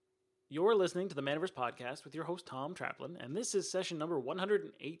You're listening to the Manaverse Podcast with your host, Tom Traplin, and this is session number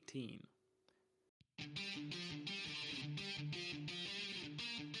 118.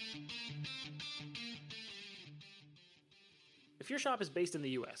 If your shop is based in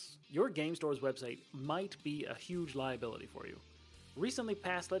the US, your game store's website might be a huge liability for you. Recently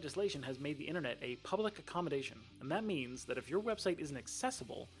passed legislation has made the internet a public accommodation, and that means that if your website isn't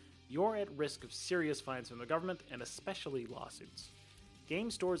accessible, you're at risk of serious fines from the government and especially lawsuits.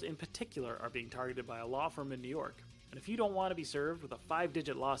 Game stores in particular are being targeted by a law firm in New York, and if you don't want to be served with a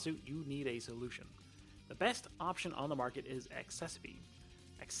 5-digit lawsuit, you need a solution. The best option on the market is Accessibee.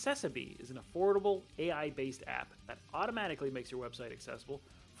 Accessibee is an affordable AI-based app that automatically makes your website accessible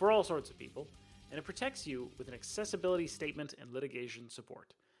for all sorts of people, and it protects you with an accessibility statement and litigation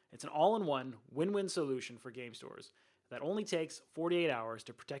support. It's an all-in-one, win-win solution for game stores that only takes 48 hours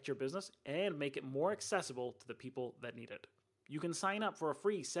to protect your business and make it more accessible to the people that need it. You can sign up for a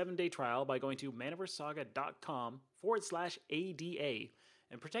free 7-day trial by going to manaversaga.com/ADA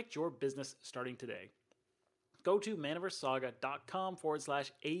and protect your business starting today. Go to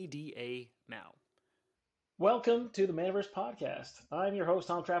manaversaga.com/ADA now. Welcome to the Manaverse Podcast. I'm your host,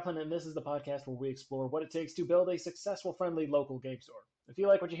 Tom Traplin, and this is the podcast where we explore what it takes to build a successful, friendly local game store. If you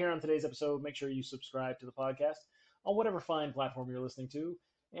like what you hear on today's episode, make sure you subscribe to the podcast on whatever fine platform you're listening to.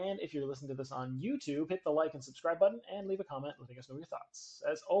 And if you're listening to this on YouTube, hit the like and subscribe button and leave a comment letting us know your thoughts.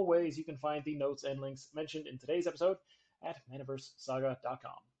 As always, you can find the notes and links mentioned in today's episode at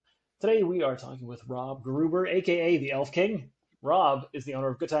manaversaga.com. Today we are talking with Rob Gruber, aka the Elf King. Rob is the owner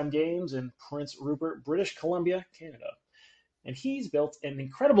of Good Time Games in Prince Rupert, British Columbia, Canada. And he's built an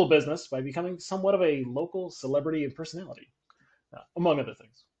incredible business by becoming somewhat of a local celebrity and personality, among other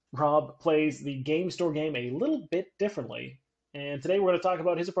things. Rob plays the game store game a little bit differently. And today we're going to talk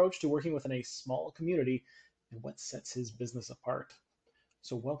about his approach to working within a small community and what sets his business apart.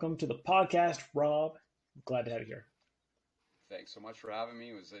 So welcome to the podcast, Rob. Glad to have you here. Thanks so much for having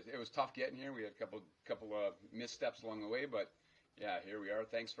me. It was tough getting here. We had a couple of missteps along the way, but yeah, here we are.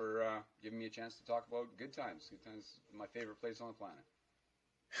 Thanks for giving me a chance to talk about Good Times. Good Times is my favorite place on the planet.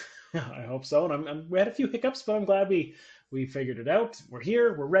 I hope so. And we had a few hiccups, but I'm glad we figured it out. We're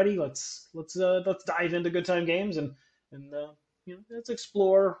here. We're ready. Let's dive into Good Time Games and let's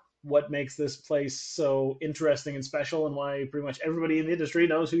explore what makes this place so interesting and special, and why pretty much everybody in the industry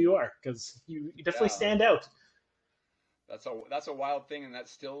knows who you are, because you definitely stand out. That's a wild thing, and that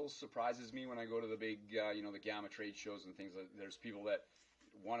still surprises me when I go to the big, the Gamma trade shows and things. There's people that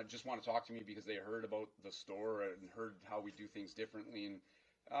want to talk to me because they heard about the store and heard how we do things differently, and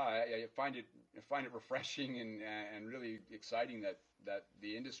I find it refreshing and really exciting that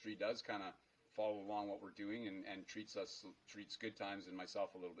the industry does kind of follow along what we're doing and treats Good Times and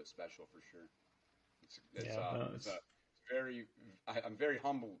myself a little bit special for sure. I'm very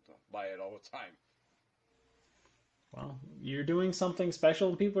humbled by it all the time. Well, you're doing something special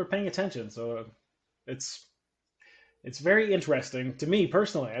and people are paying attention, so it's very interesting to me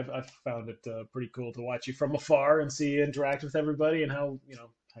personally. I've found it pretty cool to watch you from afar and see you interact with everybody, and how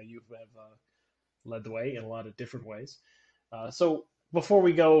you have led the way in a lot of different ways. So before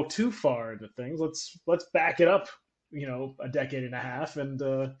we go too far into things, let's back it up, a decade and a half, and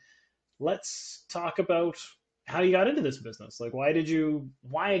let's talk about how you got into this business. Like, why a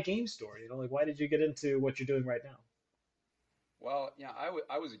game store? Why did you get into what you're doing right now? Well, yeah,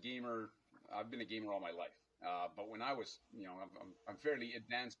 I was a gamer. I've been a gamer all my life. But when I was, I'm fairly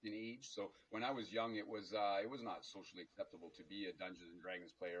advanced in age. So when I was young, it was not socially acceptable to be a Dungeons and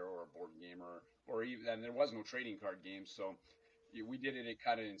Dragons player or a board gamer, and there was no trading card games. So we did it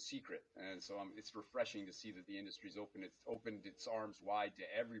kind of in secret. And so it's refreshing to see that the industry's opened its arms wide to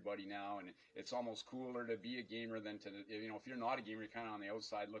everybody now. And it's almost cooler to be a gamer than to, if you're not a gamer, you're kind of on the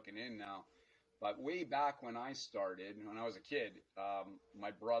outside looking in now. But way back when I started, when I was a kid,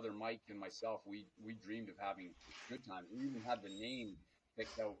 my brother Mike and myself, we dreamed of having Good Times. We even had the name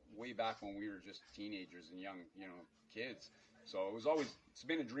picked out way back when we were just teenagers and young, kids. So it's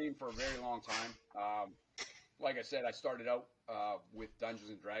been a dream for a very long time. Like I said, I started out with Dungeons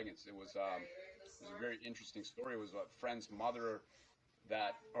and Dragons. It was a very interesting story. It was a friend's mother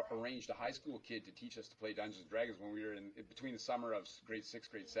that arranged a high school kid to teach us to play Dungeons and Dragons when we were in between the summer of grade 6,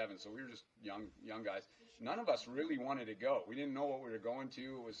 grade 7. So we were just young guys. None of us really wanted to go. We didn't know what we were going to.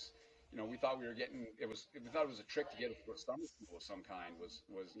 It was, we thought we thought it was a trick to get us to a summer school of some kind.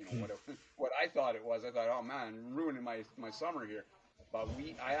 What I thought it was. I thought, oh man, I'm ruining my summer here. But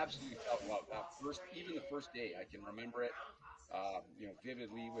I absolutely felt love that even the first day. I can remember it,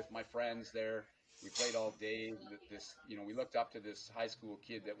 vividly with my friends there. We played all day. We looked up to this high school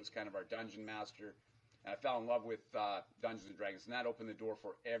kid that was kind of our dungeon master. And I fell in love with Dungeons and Dragons, and that opened the door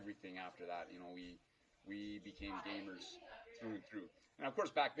for everything after that. We became gamers through and through. And of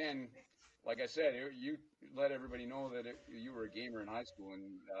course, back then, like I said, you let everybody know that you were a gamer in high school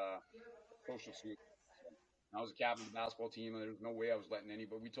and social suit. So I was a captain of the basketball team, and there was no way I was letting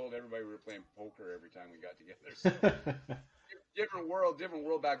anybody. We told everybody we were playing poker every time we got together. So different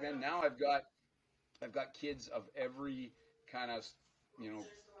world back then. Now I've got kids of every kind of, you know,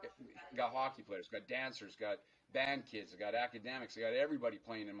 got hockey players, got dancers, got band kids, got academics, I got everybody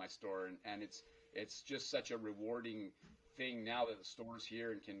playing in my store, and it's just such a rewarding thing now that the store's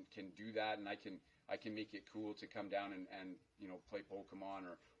here and can do that, and I can make it cool to come down and play Pokemon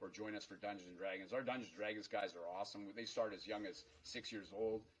or join us for Dungeons and Dragons. Our Dungeons and Dragons guys are awesome. They start as young as 6 years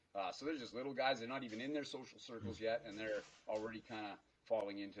old, so they're just little guys. They're not even in their social circles yet, and they're already kind of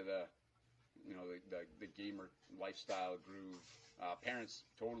falling into the gamer lifestyle groove. Parents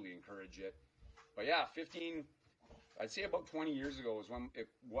totally encourage it. But yeah, 15, I'd say about 20 years ago was when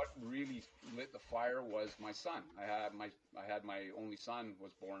what really lit the fire was my son. I had my only son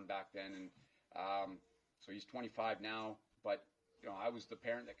was born back then, and so he's 25 now. But I was the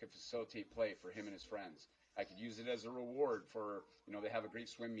parent that could facilitate play for him and his friends. I could use it as a reward for they have a great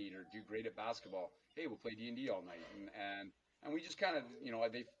swim meet or do great at basketball. Hey, we'll play D&D all night, and we just kind of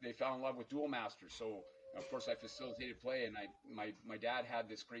they fell in love with Duel Masters. So of course I facilitated play, and my dad had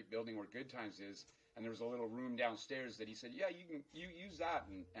this great building where Good Times is, and there was a little room downstairs that he said, yeah, you use that,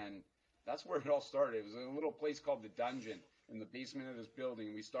 and that's where it all started. It was a little place called the Dungeon in the basement of this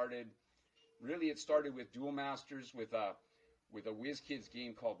building. It started with Duel Masters with a WizKids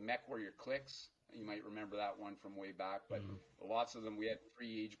game called Mech Warrior Clicks. You might remember that one from way back, but lots of them. We had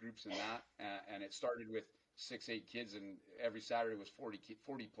 3 age groups in that, and it started with 6-8 kids, and every Saturday was 40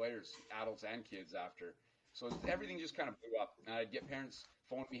 players, adults and kids after. So everything just kind of blew up. And I'd get parents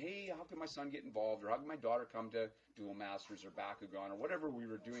phone me, hey, how can my son get involved? Or how can my daughter come to Duel Masters or Bakugan or whatever we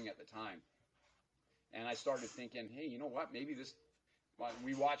were doing at the time? And I started thinking, hey, you know what? Maybe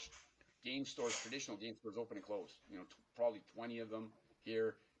we watched traditional game stores open and close. Probably 20 of them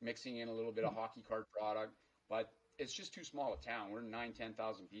here, mixing in a little bit of hockey card product. But it's just too small a town. We're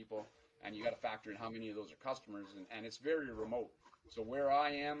 10,000 people. And you got to factor in how many of those are customers, and it's very remote. So where I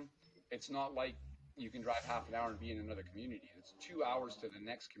am, it's not like you can drive half an hour and be in another community. It's 2 hours to the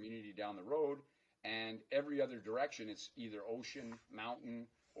next community down the road, and every other direction it's either ocean, mountain,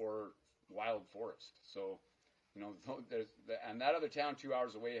 or wild forest. So, and that other town 2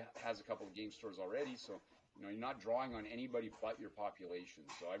 hours away has a couple of game stores already. So, you're not drawing on anybody but your population.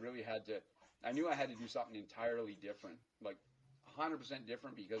 So I knew I had to do something entirely different, like 100%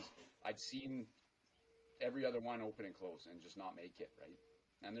 different, because I'd seen every other one open and close and just not make it, right?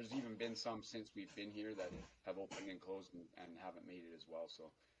 And there's even been some since we've been here that have opened and closed and haven't made it as well. So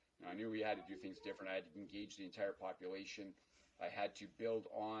I knew we had to do things different. I had to engage the entire population. I had to build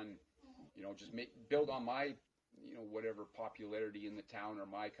on, build on my, whatever popularity in the town or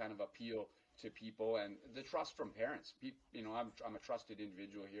my kind of appeal to people and the trust from parents. I'm a trusted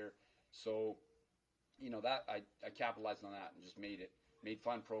individual here. So, that I capitalized on that and just made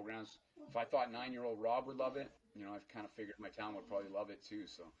fun programs. If I thought 9-year-old Rob would love it, I've kind of figured my town would probably love it too.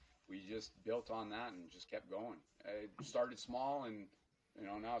 So we just built on that and just kept going. It started small, and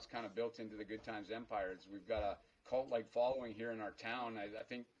now it's kind of built into the Good Times empire. We've got a cult-like following here in our town. I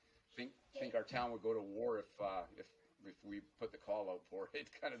think our town would go to war if we put the call out for it,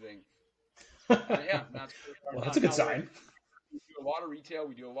 kind of thing. Yeah, that's well, that's a good sign. We do a lot of retail.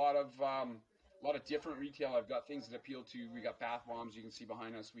 We do a lot of different retail. I've got things that appeal to. We got bath bombs you can see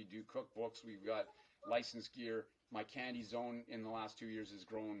behind us. We do cookbooks. We've got licensed gear. My candy zone in the last 2 years has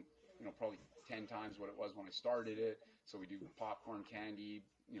grown, probably 10 times what it was when I started it. So we do popcorn candy,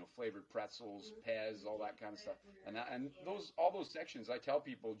 flavored pretzels, Pez, all that kind of stuff. And all those sections, I tell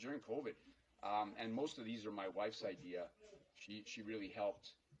people during COVID, and most of these are my wife's idea. She really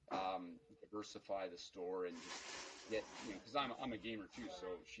helped diversify the store and just get, because I'm a gamer too, so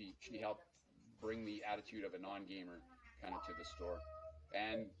she helped bring the attitude of a non-gamer kind of to the store.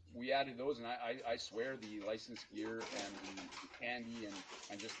 And we added those, and I swear the licensed gear and the candy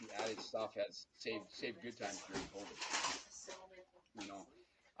and just the added stuff has saved Good Times during COVID.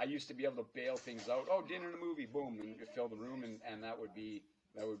 I used to be able to bail things out. Oh, dinner and a movie, boom, and fill the room, and that would be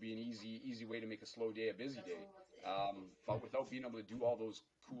an easy way to make a slow day a busy day. But without being able to do all those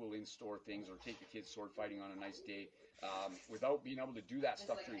cool in-store things or take the kids sword fighting on a nice day, without being able to do that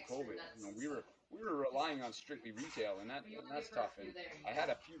stuff during COVID, we were relying on strictly retail, and that's tough. And I had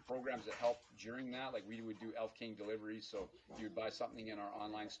a few programs that helped during that. Like we would do Elf King delivery, so you would buy something in our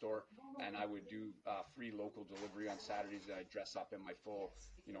online store, and I would do free local delivery on Saturdays. And I'd dress up in my full,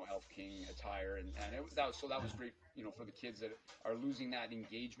 Elf King attire, and that was great, for the kids that are losing that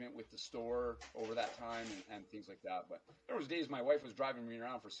engagement with the store over that time and things like that. But there was days my wife was driving me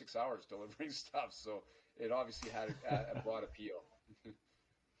around for 6 hours delivering stuff, so it obviously had a broad appeal.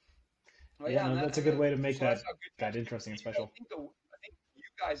 Well, Yeah, yeah, no, that's a good way to make so that's that how good that times came interesting to and be. I special. think you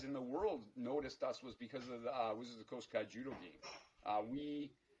guys in the world noticed us was because of the Wizards of the Coast Kaijudo game.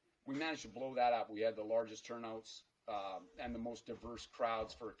 We managed to blow that up. We had the largest turnouts and the most diverse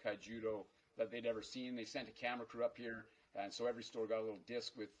crowds for Kaijudo that they'd ever seen. They sent a camera crew up here, and so every store got a little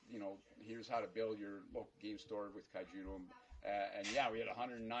disc with, here's how to build your local game store with Kaijudo. And yeah, we had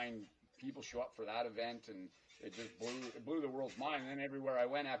 109 people show up for that event, and it blew the world's mind. And then everywhere I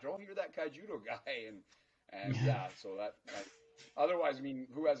went after, oh, you're that Kaijudo guy, and yeah, so that otherwise, I mean,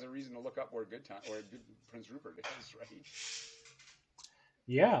 who has a reason to look up where a good time or a good Prince Rupert is, right?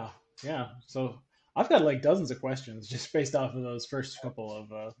 Yeah, yeah. So I've got like dozens of questions just based off of those first couple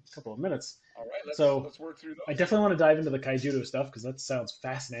of minutes. All right, So let's work through I those. definitely want to dive into the Kaijudo stuff because that sounds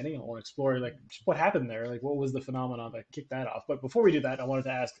fascinating. I want to explore like just what happened there, like what was the phenomenon that kicked that off. But before we do that, I wanted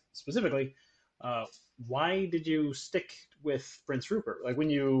to ask specifically, uh, why did you stick with Prince Rupert? Like when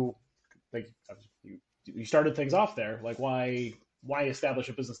like you started things off there, like why establish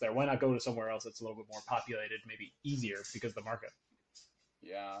a business there? Why not go to somewhere else that's a little bit more populated, maybe easier because of the market?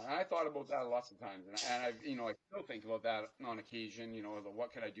 Yeah, I thought about that lots of times, and I still think about that on occasion.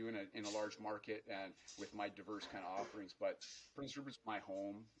 What could I do in a large market and with my diverse kind of offerings? But Prince Rupert's my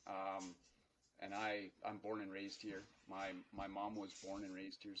home, and I'm born and raised here. My mom was born and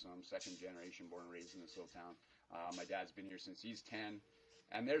raised here, so I'm second generation born and raised in this little town. My dad's been here since he's 10,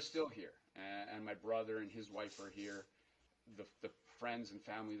 and they're still here. And my brother and his wife are here. The friends and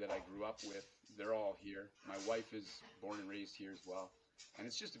family that I grew up with, they're all here. My wife is born and raised here as well, and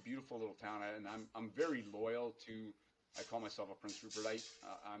it's just a beautiful little town. And I'm very loyal to. I call myself a Prince Rupertite.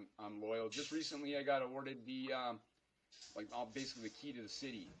 I'm loyal. Just recently, I got awarded the basically the key to the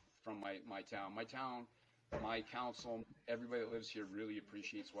city from my town. My council, everybody that lives here really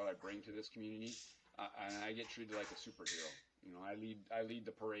appreciates what I bring to this community, and I get treated like a superhero. I lead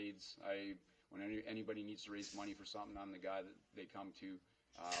the parades. When anybody needs to raise money for something, I'm the guy that they come to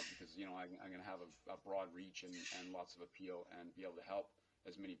because I'm going to have a broad reach and lots of appeal and be able to help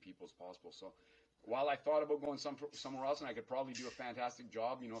as many people as possible. So while I thought about going somewhere else, and I could probably do a fantastic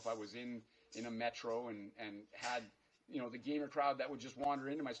job, if I was in a metro and had the gamer crowd that would just wander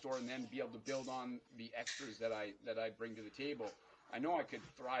into my store and then be able to build on the extras that I bring to the table. I know I could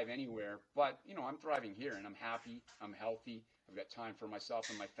thrive anywhere, but I'm thriving here and I'm happy, I'm healthy. I've got time for myself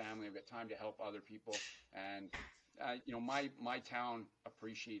and my family. I've got time to help other people, and my town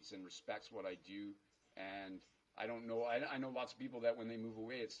appreciates and respects what I do. And I don't know. I know lots of people that when they move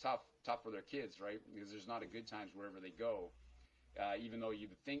away, it's tough for their kids, right? Because there's not a good times wherever they go. Even though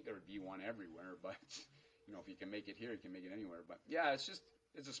you'd think there would be one everywhere, but if you can make it here, you can make it anywhere. But yeah,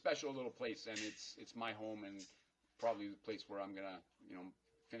 it's a special little place, and it's my home and probably the place where I'm gonna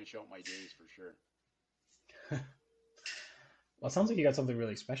finish out my days for sure. Well, it sounds like you got something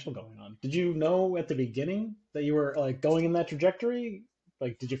really special going on. Did you know at the beginning that you were like going in that trajectory?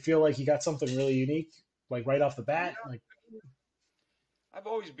 Like, did you feel like you got something really unique, like right off the bat? Yeah, Like, I've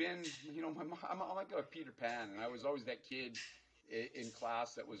always been, I'm like a Peter Pan, and I was always that kid in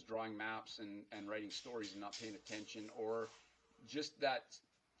class that was drawing maps and writing stories and not paying attention, or just that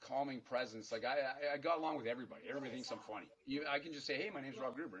calming presence. Like I got along with everybody. Everybody thinks I'm funny. I can just say, "Hey, my name's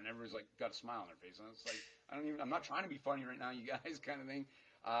Rob Gruber," and everybody's like got a smile on their face, and it's like I'm not trying to be funny right now, you guys, kind of thing.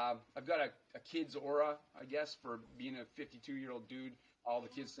 I've got a kid's aura, I guess, for being a 52-year-old dude. All the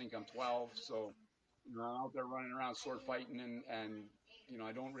kids think I'm 12, so I'm out there running around sword fighting, and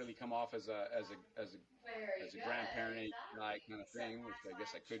I don't really come off as a grandparent age guy kind of thing, which I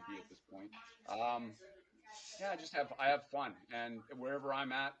guess I could be at this point. Um, yeah, I have fun, and wherever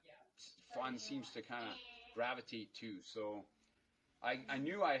I'm at, fun seems to kind of gravitate to. So I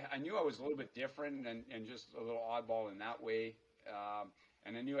knew I was a little bit different and just a little oddball in that way,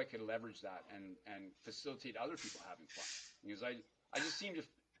 and I knew I could leverage that and facilitate other people having fun because I just seem to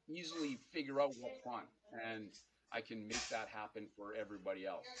easily figure out what's fun, and I can make that happen for everybody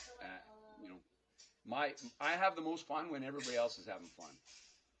else. You know, I have the most fun when everybody else is having fun.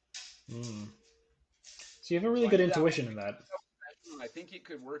 mm. So you have a So really I good knew that intuition in that. I think it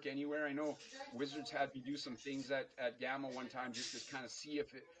could work anywhere. I know Wizards had me do some things at Gamma one time just to kind of see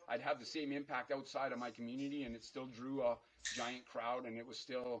if I'd have the same impact outside of my community, and it still drew a giant crowd, and it was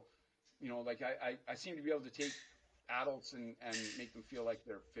still like I seem to be able to take adults and make them feel like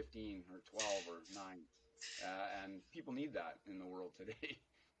they're 15 or 12 or 9. And people need that in the world today.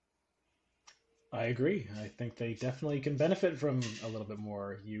 I agree. I think they definitely can benefit from a little bit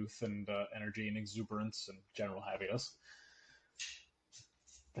more youth and energy and exuberance and general happiness.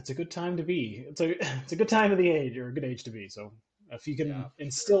 That's a good time to be. It's a good time of the age, or a good age to be. So if you Yeah, can for sure.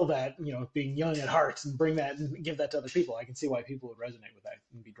 instill that, being young at heart and bring that and give that to other people, I can see why people would resonate with that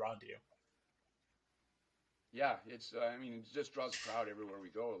and be drawn to you. Yeah, it's. I mean, it just draws a crowd everywhere we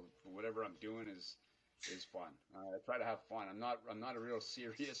go. Whatever I'm doing is fun. I try to have fun. I'm not a real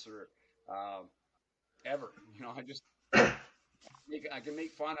serious or uh, ever. I just I can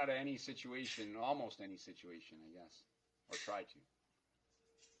make fun out of any situation, almost any situation, I guess, or try to.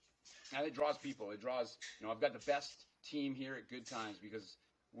 And it draws people. It draws. I've got the best team here at Good Times because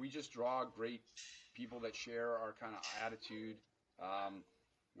we just draw great people that share our kind of attitude. Um,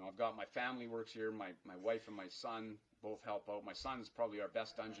 I've got my family works here. My wife and my son both help out. My son's probably our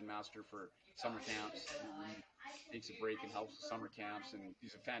best dungeon master for summer camps. He takes a break and helps with summer camps, and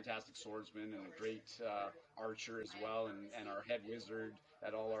he's a fantastic swordsman and a great archer as well, and our head wizard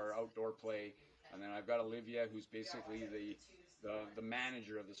at all our outdoor play. And then I've got Olivia, who's basically the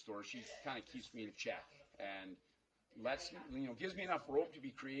manager of the store. She kind of keeps me in check and gives me enough rope to be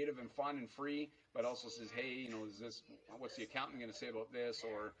creative and fun and free, but also says, hey, is this, what's the accountant going to say about this,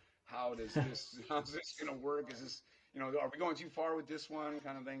 or how's this going to work? Is this, are we going too far with this one,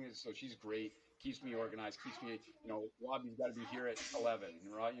 kind of thing? So she's great, keeps me organized, keeps me, Robbie's got to be here at 11,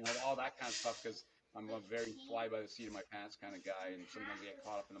 right? All that kind of stuff, because I'm a very fly by the seat of my pants kind of guy, and sometimes I get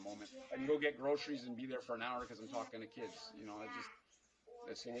caught up in the moment. I can go get groceries and be there for an hour because I'm talking to kids.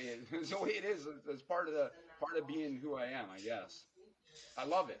 That's the way it's the way it is. It's part of being who I am, I guess. I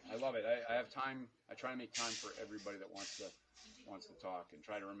love it. I love it. I have time. I try to make time for everybody that wants to talk, and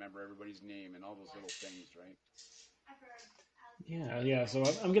try to remember everybody's name and all those little things, right? Yeah, yeah. So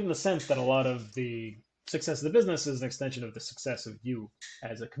I'm getting the sense that a lot of the success of the business is an extension of the success of you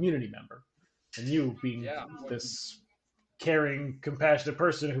as a community member, and you being Yeah. Well, this caring, compassionate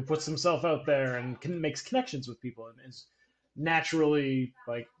person who puts himself out there and makes connections with people and is naturally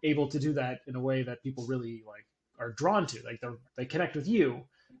like able to do that in a way that people really like are drawn to. Like they connect with you,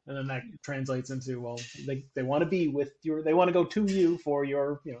 and then that translates into, well, they want to be with your, they want to go to you for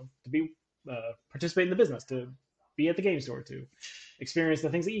your, to be participate in the business, to be at the game store, to experience the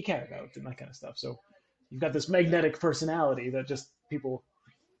things that you care about and that kind of stuff. So you've got this yeah. magnetic personality that just people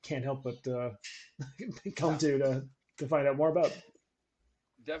can't help but come Yeah. to find out more about.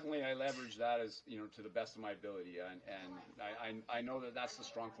 Definitely, I leverage that as to the best of my ability, and I know that that's the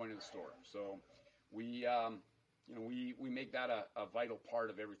strong point of the store. So we we make that a vital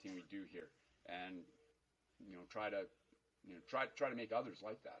part of everything we do here, and try to try to make others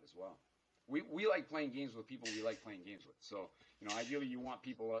like that as well. We like playing games with people we like playing games with. So ideally, you want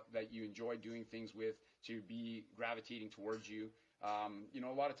people that you enjoy doing things with to be gravitating towards you. A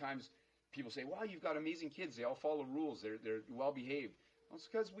lot of times people say, "Wow, you've got amazing kids. They all follow rules. They're well behaved." Well, it's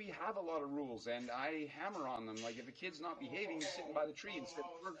because we have a lot of rules, and I hammer on them. Like if a kid's not behaving, he's sitting by the tree instead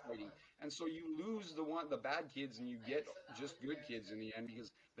of bird fighting, and so you lose the bad kids, and you get just good kids in the end because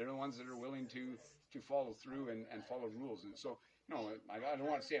they're the ones that are willing to follow through and follow rules. And so, I don't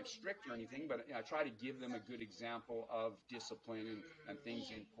want to say I'm strict or anything, but I try to give them a good example of discipline and things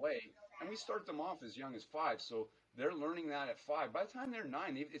in play. And we start them off as young as 5, so they're learning that at 5. By the time they're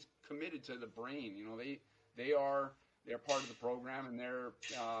 9, it's committed to the brain. They are they're part of the program, and they're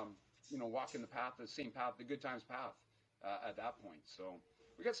walking the same path, the good times path at that point. So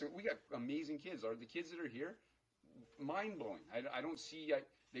we got amazing kids. Are the kids that are here mind blowing? I don't see.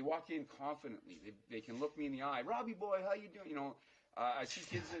 They walk in confidently. They can look me in the eye. Robbie boy, how you doing? I see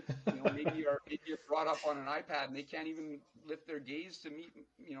kids that maybe are brought up on an iPad and they can't even lift their gaze to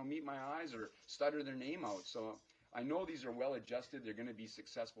meet my eyes or stutter their name out. So I know these are well adjusted. They're going to be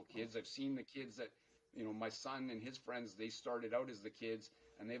successful kids. I've seen the kids that my son and his friends, they started out as the kids,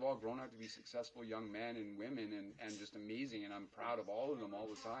 and they've all grown out to be successful young men and women, and just amazing. And I'm proud of all of them all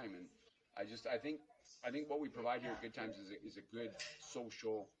the time. And I think what we provide here at Good Times is a good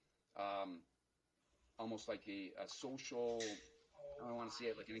social, almost like a social. I want to say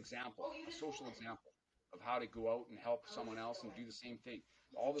it like an example, a social example of how to go out and help someone else and do the same thing.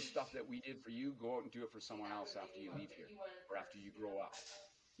 All the stuff that we did for you, go out and do it for someone else after you leave here or after you grow up.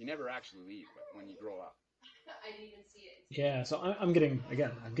 You never actually leave, but when you grow up. Yeah, so I'm getting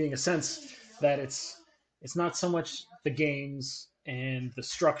a sense that it's not so much the games and the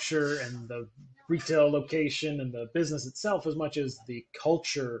structure and the retail location and the business itself as much as the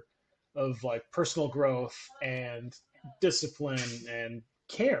culture of like personal growth and discipline and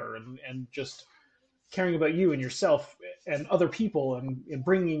care and just caring about you and yourself and other people and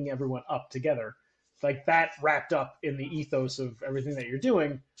bringing everyone up together. Like that wrapped up in the ethos of everything that you're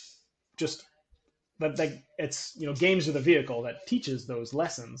doing. Just but like it's games are the vehicle that teaches those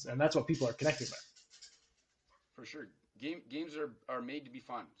lessons, and that's what people are connecting with. For sure. Games are made to be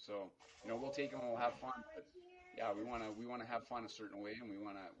fun. So, we'll take them and we'll have fun. But yeah, we wanna have fun a certain way, and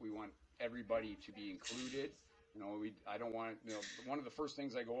we want everybody to be included. I don't want one of the first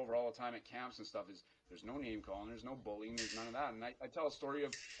things I go over all the time at camps and stuff is there's no name calling, there's no bullying, there's none of that. And I tell a story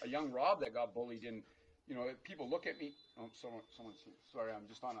of a young Rob that got bullied, and people look at me. Oh, someone's sorry, I'm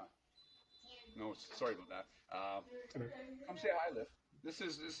just on a no, sorry about that. Come say hi, Liv. This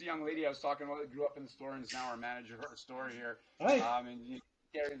is a young lady I was talking about that grew up in the store and is now our manager of our store here. Hi. And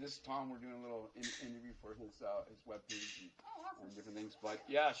Gary, this is Tom. We're doing a little interview for his webpage and different things. But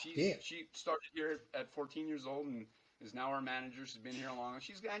yeah, she started here at 14 years old and is now our manager. She's been here a long.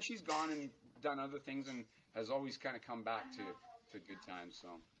 She's gone and done other things and has always kind of come back to good times. So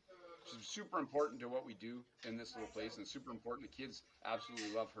she's super important to what we do in this little place, and super important. The kids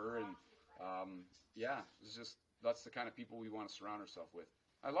absolutely love her, and yeah, it's just that's the kind of people we want to surround ourselves with.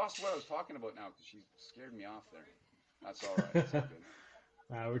 I lost what I was talking about now because she scared me off there. That's all right. It's all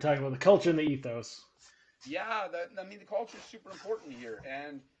good. We're talking about the culture and the ethos. Yeah, the culture is super important here,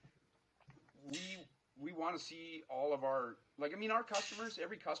 and we want to see all of our our customers.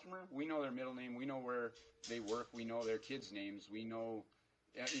 Every customer, we know their middle name, we know where they work, we know their kids' names, we know.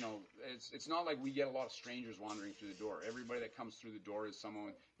 It's not like we get a lot of strangers wandering through the door. Everybody that comes through the door is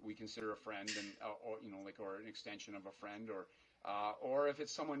someone we consider a friend, and or an extension of a friend, or if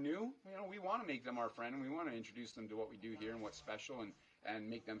it's someone new, we want to make them our friend, and we want to introduce them to what we do here and what's special, and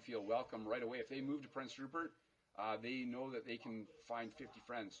make them feel welcome right away. If they move to Prince Rupert, they know that they can find 50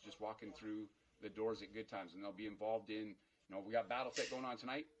 friends just walking through the doors at Good Times, and they'll be involved in. We got BattleTech going on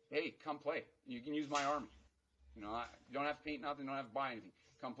tonight. Hey, come play. You can use my army. You don't have to paint nothing, don't have to buy anything.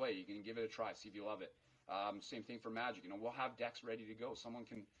 Come play. You can give it a try, see if you love it. Same thing for Magic. We'll have decks ready to go. Someone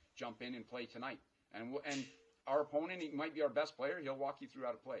can jump in and play tonight. And our opponent, he might be our best player. He'll walk you through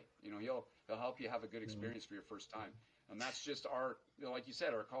how to play. He'll help you have a good experience for your first time. And that's just our, like you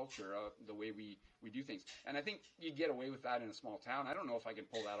said, our culture, the way we do things. And I think you get away with that in a small town. I don't know if I can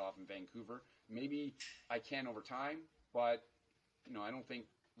pull that off in Vancouver. Maybe I can over time, but I don't think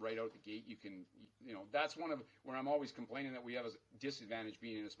right out the gate you can. That's one of where I'm always complaining that we have a disadvantage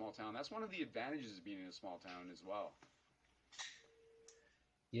being in a small town. That's one of the advantages of being in a small town as well.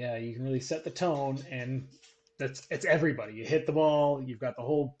 Yeah, you can really set the tone, and it's everybody. You hit the ball, you've got the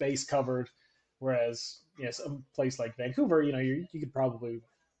whole base covered. Whereas, a place like Vancouver, you could probably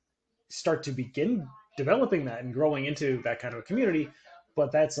start to begin developing that and growing into that kind of a community,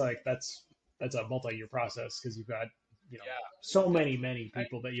 but that's a multi-year process because you've got Yeah, so many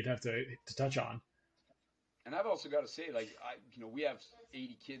people that you'd have to touch on. and I've also got to say, we have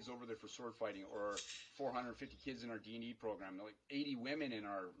 80 kids over there for sword fighting, or 450 kids in our D&D program, like 80 women in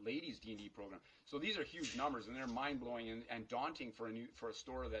our ladies D&D program. So these are huge numbers, and they're mind blowing and daunting for a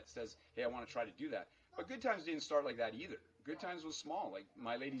store that says, "Hey, I want to try to do that." But Good Times didn't start like that either. Good Times was small. Like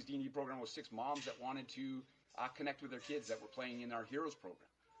my ladies D&D program was 6 moms that wanted to connect with their kids that were playing in our Heroes program.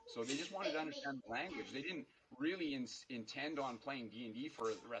 So they just wanted to understand the language. They didn't really intend on playing D&D for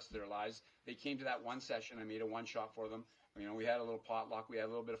the rest of their lives. They came to that one session. I made a one shot for them. We had a little potluck. We had a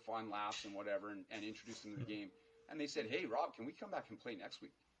little bit of fun, laughs, and whatever, and introduced them to the game. And they said, "Hey, Rob, can we come back and play next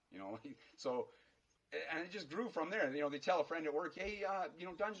week?" So, and it just grew from there. They tell a friend at work, "Hey,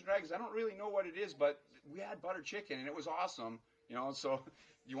 Dungeons and Dragons, I don't really know what it is, but we had butter chicken and it was awesome. So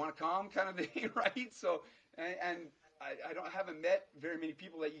you want to come?" kind of thing, right? So, and I haven't met very many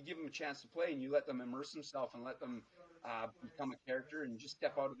people that you give them a chance to play and you let them immerse themselves and let them become a character and just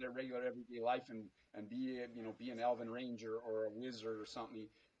step out of their regular everyday life and be an elven ranger or a wizard or something.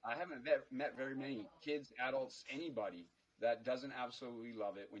 I haven't met very many kids, adults, anybody that doesn't absolutely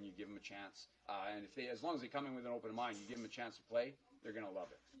love it when you give them a chance. And as long as they come in with an open mind, you give them a chance to play, they're gonna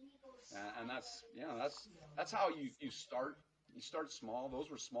love it. And that's how you start. You start small. Those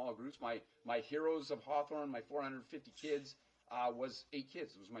were small groups. My Heroes of Hawthorne, my 450 kids, was 8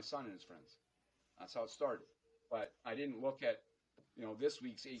 kids. It was my son and his friends. That's how it started. But I didn't look at, this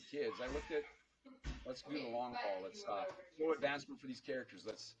week's 8 kids. I looked at, let's do the long haul. Let's show advancement for these characters.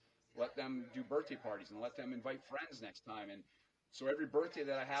 Let's let them do birthday parties and let them invite friends next time. And so every birthday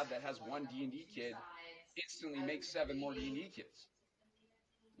that I have that has one D&D kid instantly makes 7 more D&D kids.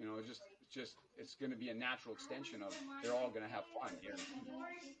 It's going to be a natural extension of they're all going to have fun here.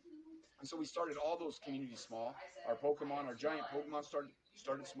 And so we started all those communities small. Our giant Pokemon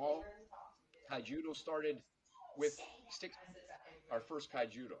started small. Judo started with sticks. our first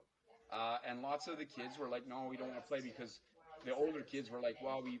Kaijudo. And lots of the kids were like, no, we don't want to play because the older kids were like,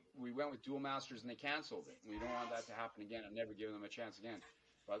 well, we went with dual masters and they canceled it. We don't want that to happen again. I'm never giving them a chance again.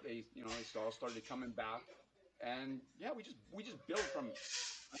 But they all started coming back, and yeah, we just build from.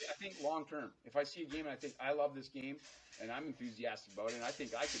 I think long term. If I see a game and I think I love this game, and I'm enthusiastic about it, and I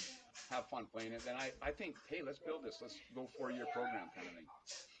think I could have fun playing it, then I think, hey, let's build this. Let's go 4-year program kind of thing.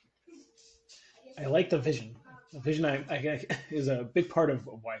 I like the vision. The vision is a big part of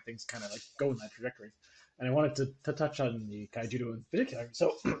why things kind of like go in that trajectory. And I wanted to touch on the Kaijudo in particular.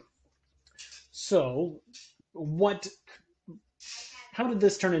 So what? How did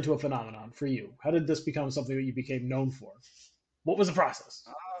this turn into a phenomenon for you? How did this become something that you became known for? What was the process?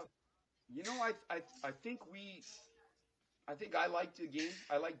 You know, I think I think I liked the game.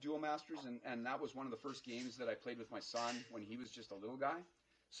 I liked Duel Masters, and that was one of the first games that I played with my son when he was just a little guy.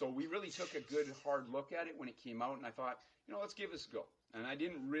 So we really took a good hard look at it when it came out, and I thought, let's give this a go. And I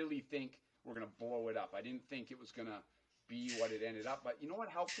didn't really think we're going to blow it up. I didn't think it was going to be what it ended up. But you know what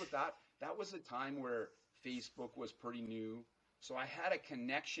helped with that? That was a time where Facebook was pretty new. So I had a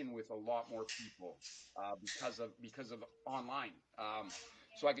connection with a lot more people because of online.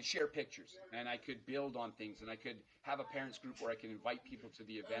 So I could share pictures and I could build on things and I could have a parents group where I could invite people to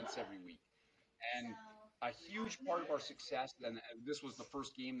the events every week. And a huge part of our success, and this was the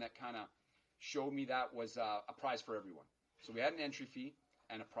first game that kind of showed me that, was a prize for everyone. So we had an entry fee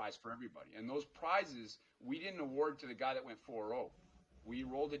and a prize for everybody. And those prizes, we didn't award to the guy that went 4-0. We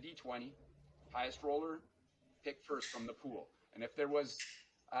rolled a D20, highest roller picked first from the pool. And if there was,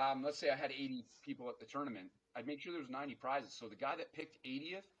 let's say I had 80 people at the tournament, I'd make sure there was 90 prizes. So the guy that picked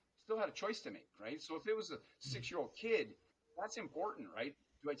 80th still had a choice to make, right? So if it was a 6-year-old kid, that's important, right?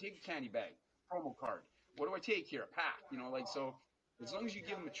 Do I take a candy bag, promo card? What do I take here? A pack, so as long as you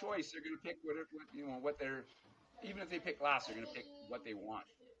give them a choice, they're going to pick what they're, even if they pick last, they're going to pick what they want.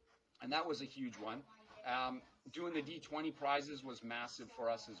 And that was a huge one. Doing the D20 prizes was massive for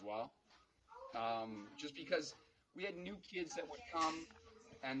us as well. Just because we had new kids that would come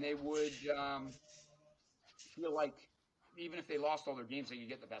and they would feel like even if they lost all their games, they could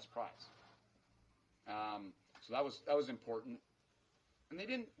get the best prize. So that was important. And they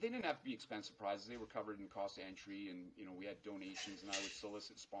didn't have to be expensive prizes. They were covered in cost of entry, and we had donations, and I would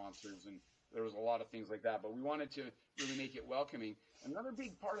solicit sponsors, and there was a lot of things like that. But we wanted to really make it welcoming. Another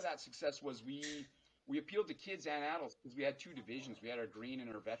big part of that success was we appealed to kids and adults because we had two divisions. We had our green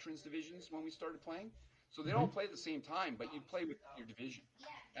and our veterans divisions when we started playing. So they'd all play at the same time, but you'd play with your division.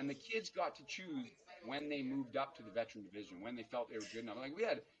 And the kids got to choose when they moved up to the veteran division, when they felt they were good enough. Like we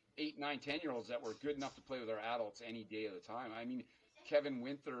had 8, 9, 10-year-olds that were good enough to play with our adults any day of the time. I mean, Kevin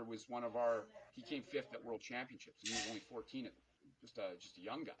Winther was he came 5th at World Championships. He was only 14, just a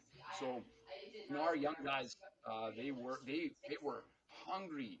young guy. So, our young guys, they were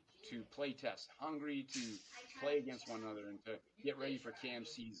hungry to play test, hungry to play against one another and to get ready for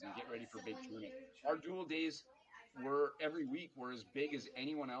KMCs and get ready for big tournaments. Our dual days every week were as big as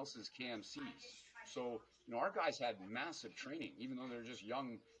anyone else's KMCs. So, our guys had massive training, even though they're just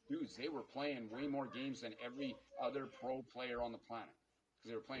young dudes. They were playing way more games than every other pro player on the planet because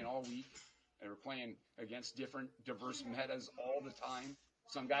they were playing all week. They were playing against different diverse metas all the time.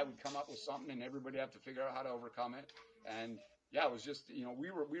 Some guy would come up with something and everybody had to figure out how to overcome it. And yeah, it was just,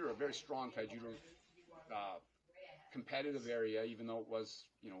 we were a very strong Kaijudo competitive area, even though it was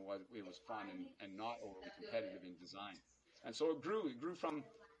fun and not overly competitive in design. And so it grew from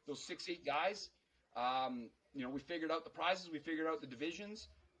those 6-8 guys. We figured out the prizes, we figured out the divisions,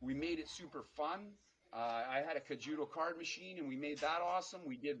 we made it super fun. I had a Kaijudo card machine and we made that awesome.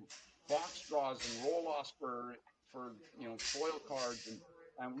 We did box draws and roll-offs for foil cards,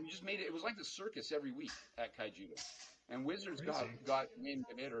 and we just made it. It was like the circus every week at Kaijudo. And Wizards got wind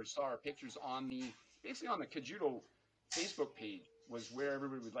of it or saw our pictures basically on the Kaijudo Facebook page was where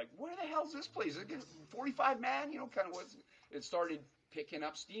everybody was like, where the hell's this place? 45 man, kind of was. It started picking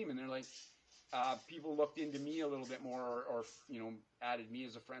up steam, and they're like, people looked into me a little bit more, or added me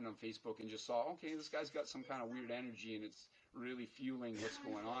as a friend on Facebook and just saw, okay, this guy's got some kind of weird energy, and it's really fueling what's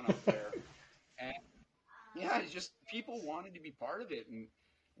going on out there. And yeah, it's just people wanted to be part of it, and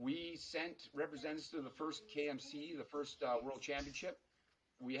we sent representatives to the first KMC, the first World Championship.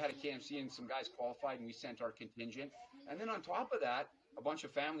 We had a KMC and some guys qualified, and we sent our contingent. And then on top of that, a bunch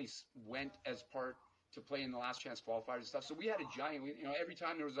of families went as part to play in the last chance qualifiers and stuff. So we had a giant, every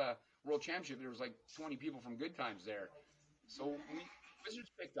time there was a World Championship, there was like 20 people from Good Times there. So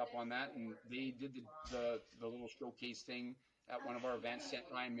Wizards picked up on that, and they did the little showcase thing at one of our events, sent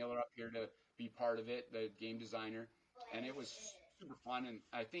Ryan Miller up here to be part of it, the game designer. And it was super fun, and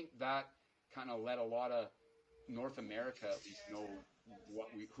I think that kind of led a lot of North America at least know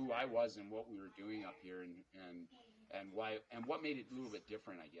who I was and what we were doing up here, and why and what made it a little bit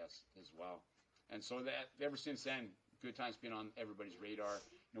different, I guess, as well. And so that ever since then, Good Time's been on everybody's radar.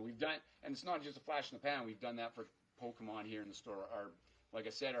 We've done, and it's not just a flash in the pan. We've done that for Pokemon here in the store. Like I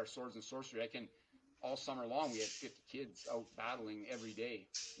said, our swords and sorcery. All summer long, we had 50 kids out battling every day.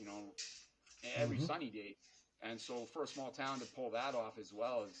 Every Mm-hmm. sunny day. And so for a small town to pull that off as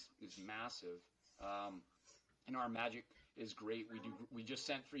well is massive. Our magic is great. We just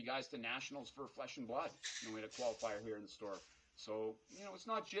sent 3 guys to nationals for Flesh and Blood. We had a qualifier here in the store. So it's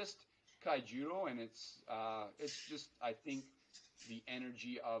not just Kaijudo, and it's just, I think, the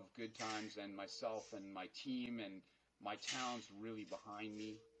energy of Good Times and myself and my team and my town's really behind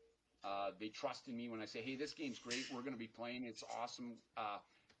me. They trust in me when I say, hey, this game's great. We're going to be playing. It's awesome.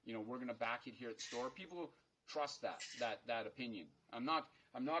 We're going to back it here at the store. People trust that opinion. I'm not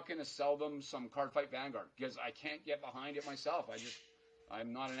going to sell them some Cardfight Vanguard because I can't get behind it myself.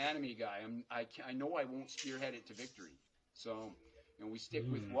 I'm not an anime guy. I know I won't spearhead it to victory. So, we stick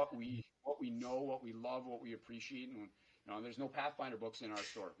with what we know, what we love, what we appreciate. And there's no Pathfinder books in our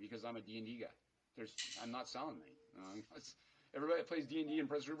store because I'm a D&D guy. I'm not selling them. Everybody that plays D&D and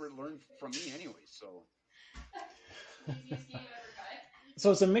Prince Gruber learned from me anyway. So,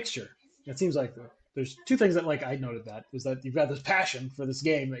 So it's a mixture. It seems like there's 2 things that I noted that is that you've got this passion for this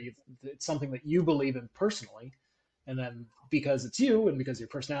game that it's something that you believe in personally, and then because it's you and because of your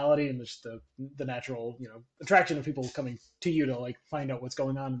personality and just the natural attraction of people coming to you to find out what's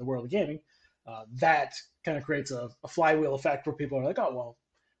going on in the world of gaming, that kind of creates a flywheel effect where people are like, oh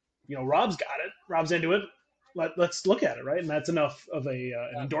well, Rob's got it, Rob's into it. Let's look at it, right? And that's enough of an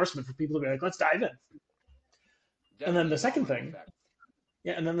endorsement for people to be like, let's dive in. And then the second thing,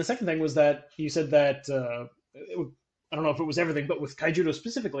 yeah, and then the second thing was that you said that I don't know if it was everything, but with Kaijudo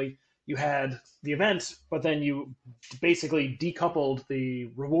specifically, you had the event, but then you basically decoupled the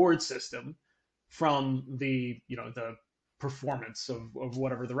reward system from the performance of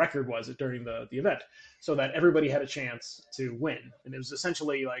whatever the record was during the event, so that everybody had a chance to win. And it was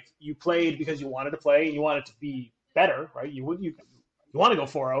essentially you played because you wanted to play and you wanted to be better, right? You want to go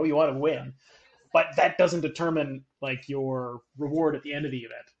 4-0, you want to win, but that doesn't determine your reward at the end of the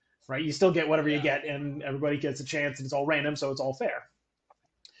event, right? You still get whatever you get, and everybody gets a chance, and it's all random, so it's all fair.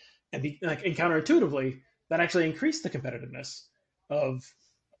 And and counterintuitively, that actually increased the competitiveness of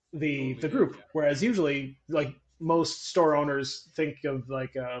the group. Yeah. Whereas usually, most store owners think of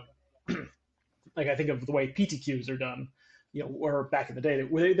I think of the way PTQs are done, or back in the day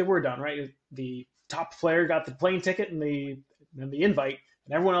they were done, right? The top player got the plane ticket and the invite,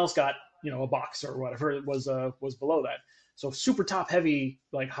 and everyone else got a box or whatever it was below that. So super top heavy,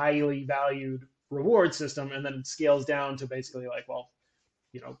 highly valued reward system, and then it scales down to basically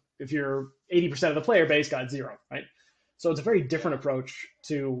if you're 80% of the player base got 0, right? So it's a very different approach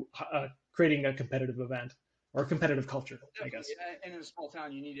to creating a competitive event or a competitive culture, I guess. And in a small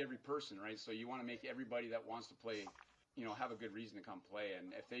town, you need every person, right? So you want to make everybody that wants to play, have a good reason to come play.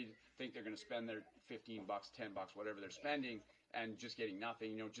 And if they think they're going to spend their $15, $10, whatever they're spending, and just getting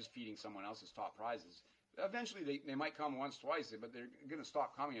nothing, just feeding someone else's top prizes, eventually they might come once, twice, but they're going to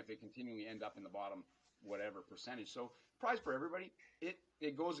stop coming if they continually end up in the bottom whatever percentage. So prize for everybody.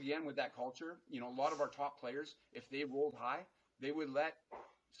 It goes again with that culture. A lot of our top players, if they rolled high, they would let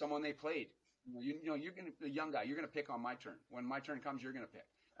someone they played. You're the young guy. You're gonna pick on my turn. When my turn comes, you're gonna pick,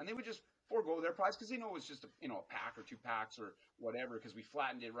 and they would just forego their prize because they know it's just a pack or 2 packs or whatever because we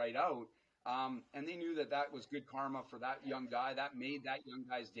flattened it right out. And they knew that was good karma for that young guy. That made that young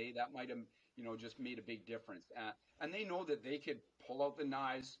guy's day. That might have just made a big difference. And they know that they could pull out the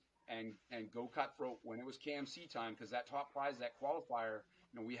knives and go cutthroat when it was KMC time because that top prize, that qualifier,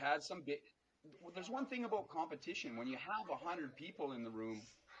 we had some big. There's one thing about competition. When you have 100 people in the room,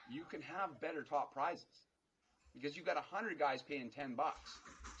 you can have better top prizes because you've got 100 guys paying $10.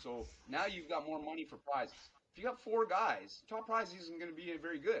 So now you've got more money for prizes. If you got 4 guys, top prize isn't going to be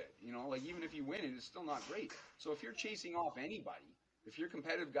very good. Even if you win it, it's still not great. So if you're chasing off anybody, if your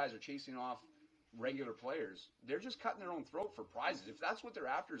competitive guys are chasing off regular players, they're just cutting their own throat for prizes. If that's what they're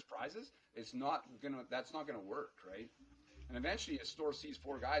after is prizes, that's not gonna work, right? And eventually a store sees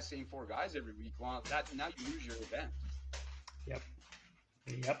 4 guys, same 4 guys every week. Well, now you lose your event. Yep,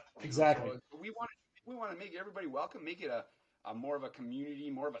 exactly. So we want to make everybody welcome, make it a more of a community,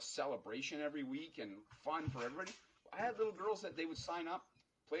 more of a celebration every week and fun for everybody. I had little girls that they would sign up,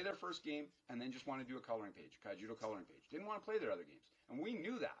 play their first game, and then just want to do a coloring page, Kaijudo coloring page. Didn't want to play their other games. And we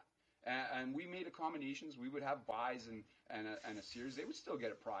knew that. And we made accommodations. We would have buys and a series. They would still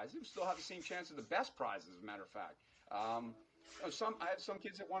get a prize. They would still have the same chance of the best prizes, as a matter of fact. I had some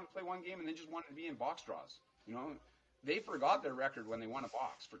kids that wanted to play one game and then just wanted to be in box draws. You know, they forgot their record when they won a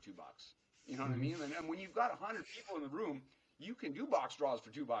box for $2. You know what I Mm-hmm. mean? And when you've got 100 people in the room, you can do box draws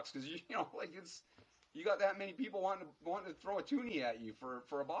for $2 because you know like it's you got that many people wanting to throw a toonie at you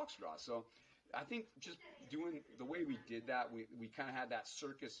for a box draw. So I think just doing the way we did that, we kind of had that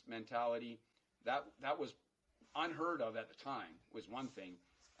circus mentality. That was unheard of at the time was one thing,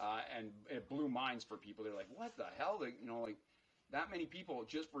 and it blew minds for people. They're like, "What the hell?" Like, you know, like that many people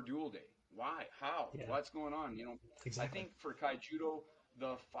just for Duel Day. Why? How? Yeah, What's going on? You know, I exactly. think for Kaijudo,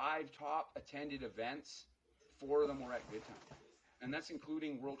 the 5 top attended events, 4 of them were at Good Time, and that's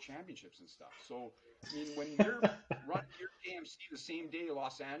including World Championships and stuff. So, I mean, when you're running your AMC the same day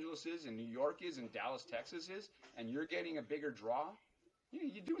Los Angeles is, and New York is, and Dallas, Texas is, and you're getting a bigger draw,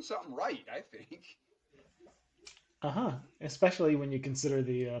 you're doing something right, I think. Uh-huh. Especially when you consider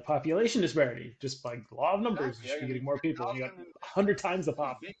the population disparity. Just by law of numbers, you Exactly. should I be mean, getting more people, and you got 10,000 and 100 times the is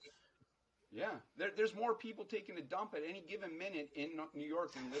pop. big. Yeah, there's more people taking a dump at any given minute in New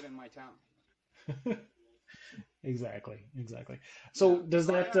York than live in my town. Exactly, exactly. Yeah. So does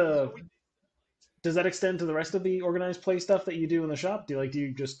So that so we does that extend to the rest of the organized play stuff that you do in the shop? Do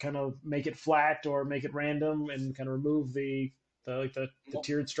you just kind of make it flat or make it random and kind of remove the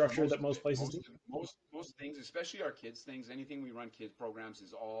tiered structure most that of most it, places do? most things, especially our kids things, anything we run kids programs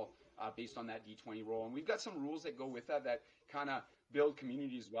is all based on that D20 roll, and we've got some rules that go with that that kind of build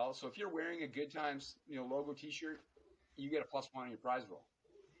community as well. So if you're wearing a Good Times logo T-shirt, you get a +1 on your prize roll.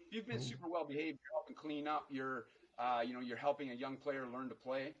 If you've been Oh, super well behaved, you're helping clean up, you're helping a young player learn to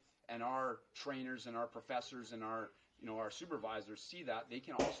play, and our trainers and our professors and our supervisors see that, they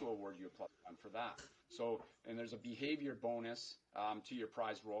can also award you a +1 for that. So, and there's a behavior bonus to your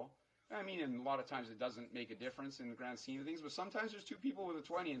prize roll. I mean, and a lot of times it doesn't make a difference in the grand scheme of things, but sometimes there's 2 people with a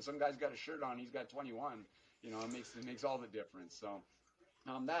 20, and some guy's got a shirt on, he's got 21. It makes all the difference. So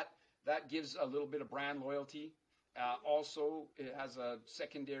that gives a little but of brand loyalty. Also, it has a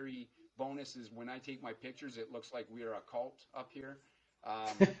secondary bonus is when I take my pictures, it looks like we are a cult up here.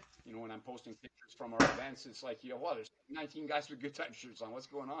 Um, when I'm posting pictures from our events, it's like, well, there's 19 guys with Good Time shirts on. What's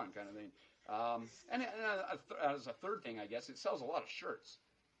going on, kind of thing. As a third thing, I guess it sells a lot of shirts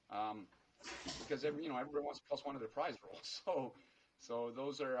because everybody wants a +1 of their prize roll. So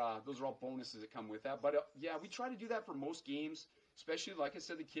those are all bonuses that come with that. But yeah, we try to do that for most games, especially like I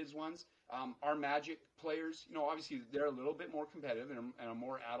said, the kids ones. Our Magic players, obviously they're a little bit more competitive and a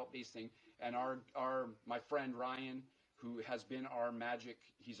more adult-based thing. And our my friend Ryan, who has been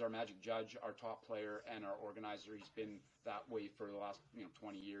he's our Magic judge, our top player, and our organizer. He's been that way for the last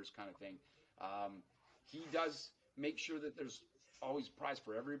 20 years, kind of thing. He does make sure that there's always prize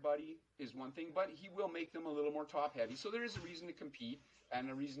for everybody is one thing, but he will make them a little more top heavy. So there is a reason to compete and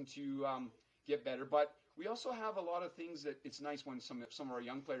a reason to get better. But we also have a lot of things that it's nice when some of our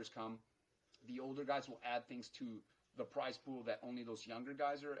young players come. The older guys will add things to the prize pool that only those younger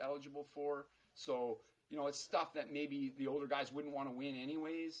guys are eligible for. So, it's stuff that maybe the older guys wouldn't want to win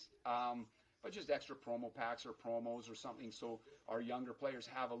anyways, but just extra promo packs or promos or something. So our younger players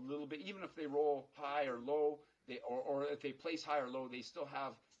have a little bit, even if they roll high or low, or if they place high or low, they still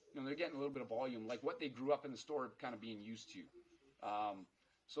have, they're getting a little bit of volume, like what they grew up in the store kind of being used to.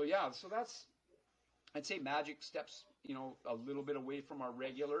 So yeah, so I'd say Magic steps, a little bit away from our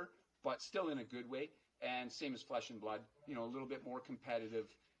regular, but still in a good way. And same as Flesh and Blood, a little bit more competitive.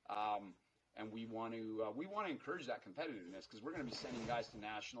 And we want to encourage that competitiveness because we're going to be sending guys to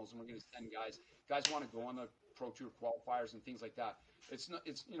nationals, and we're going to send guys want to go on the Pro Tour qualifiers and things like that. It's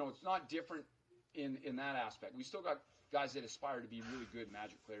not different in that aspect. We still got guys that aspire to be really good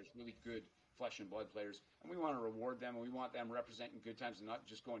Magic players, really good Flesh and Blood players, and we want to reward them, and we want them representing Good Times and not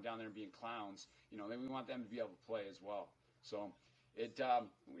just going down there and being clowns. Then we want them to be able to play as well. So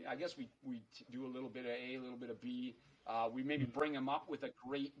I guess we do a little bit of A, a little bit of B. We maybe bring them up with a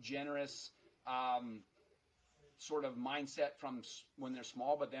great, generous sort of mindset from when they're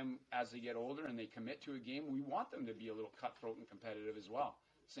small, but then as they get older and they commit to a game, we want them to be a little cutthroat and competitive as well.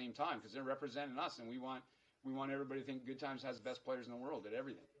 Same time, because they're representing us, and we want everybody to think Good Times has the best players in the world at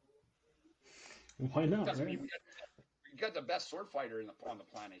everything. why not, Doesn't right? mean we got the best sword fighter on the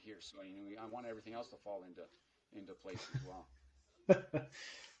planet here, so I want everything else to fall into place as well.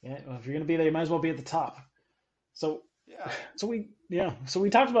 Yeah, well, if you're gonna be there, you might as well be at the top. So, Yeah. so we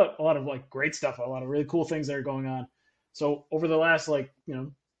talked about a lot of great stuff, a lot of really cool things that are going on. So over the last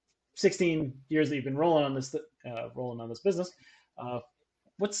 16 years that you've been rolling on this business, uh,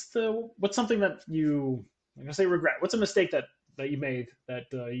 what's something that I'm gonna say regret? What's a mistake that you made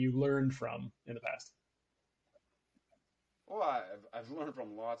that you learned from in the past? Well, I've learned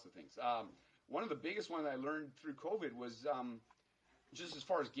from lots of things. One of the biggest ones I learned through COVID was just as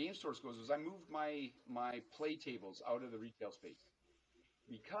far as game stores goes, was I moved my play tables out of the retail space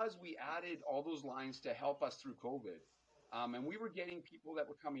because we added all those lines to help us through COVID. And we were getting people that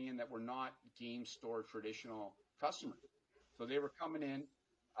were coming in that were not game store traditional customers. So they were coming in,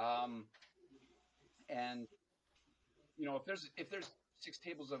 um, and if there's 6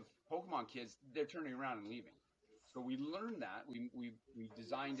 tables of Pokemon kids, they're turning around and leaving. So we learned that we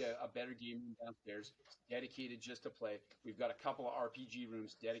designed a better game room downstairs, dedicated just to play. We've got a couple of RPG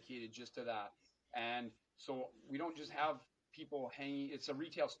rooms dedicated just to that, and so we don't just have people hanging. It's a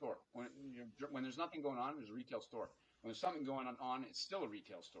retail store. When there's nothing going on, there's a retail store. When there's something going on, it's still a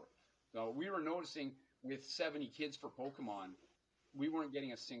retail store. So we were noticing with 70 kids for Pokemon, we weren't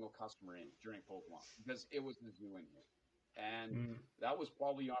getting a single customer in during Pokemon because it was the zoo in here. And Mm. that was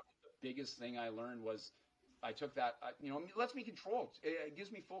probably the biggest thing I learned was I took that, it lets me control. It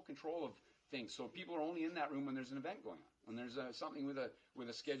gives me full control of things. So people are only in that room when there's an event going on, when there's something with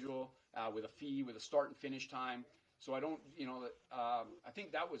a schedule, with a fee, with a start and finish time. So I don't, I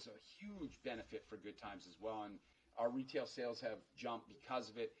think that was a huge benefit for Good Times as well. And our retail sales have jumped because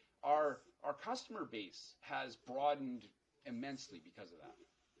of it. Our customer base has broadened immensely because of that.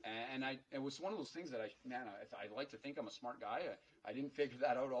 And it was one of those things that I like to think I'm a smart guy. I didn't figure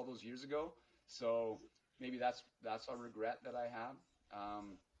that out all those years ago. So maybe that's a regret that I have.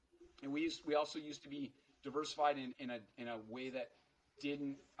 And we also used to be diversified in a way that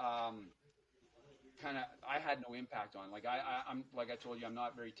didn't I had no impact on. I'm like I told you, I'm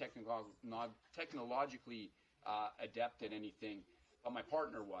not very technologically adept at anything, but my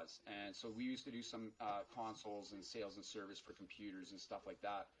partner was, and so we used to do some consoles and sales and service for computers and stuff like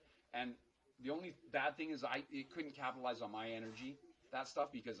that. And the only bad thing is it couldn't capitalize on my energy, that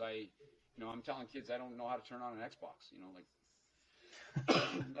stuff, because I'm telling kids I don't know how to turn on an Xbox.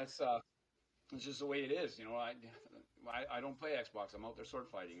 That's it's just the way it is. I don't play Xbox. I'm out there sword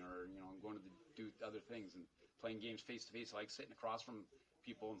fighting, or I'm going to do other things and playing games face to face. I like sitting across from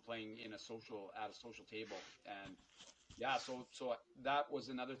people and playing at a social table. And yeah, so that was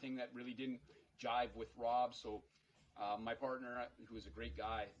another thing that really didn't jive with Rob. So my partner, who is a great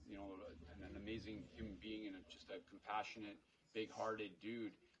guy, an amazing human being and just a compassionate, big-hearted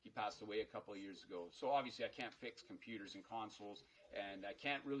dude, he passed away a couple of years ago. So obviously I can't fix computers and consoles, and I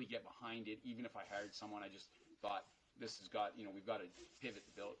can't really get behind it. Even if I hired someone, I just thought we've got to pivot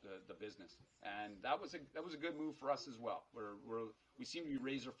the business, and that was a good move for us as well. We seem to be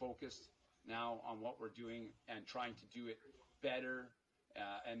razor focused now on what we're doing and trying to do it better,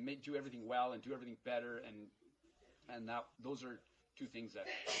 and do everything well and do everything better, and those are two things that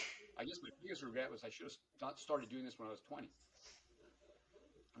I guess my biggest regret was I should have started doing this when I was 20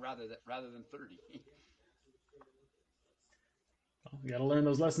 rather than 30. Well, you got to learn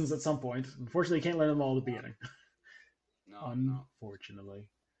those lessons at some point. Unfortunately, you can't learn them all at the beginning. No. Unfortunately.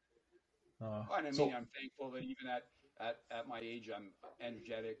 And I So mean, I'm thankful that even at my age, I'm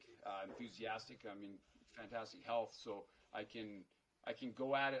energetic, enthusiastic. I'm in fantastic health, so I can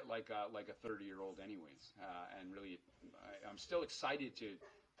go at it like a 30-year-old, anyways. And really, I'm still excited to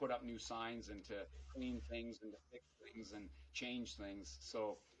put up new signs and to clean things and to fix things and change things.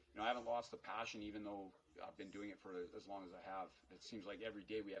 So I haven't lost the passion, even though I've been doing it for as long as I have. It seems like every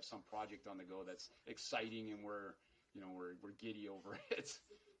day we have some project on the go that's exciting, and we're giddy over it.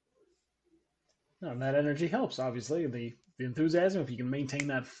 and that energy helps, obviously. The enthusiasm, if you can maintain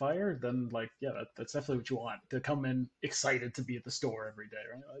that fire, then that's definitely what you want. To come in excited to be at the store every day,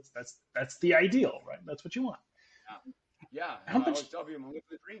 right? That's the ideal, right? That's what you want. Yeah, How I always much tell people I'm living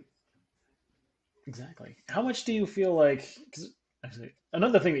the dream. exactly? How much do you feel like? Because actually,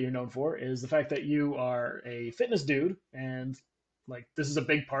 another thing that you're known for is the fact that you are a fitness dude, and like this is a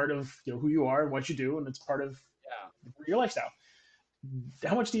big part of who you are and what you do, and it's part of Yeah. your lifestyle.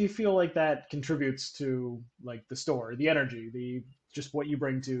 How much do you feel like that contributes to like the store, the energy, the just what you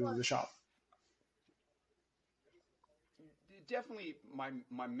bring to the shop? Definitely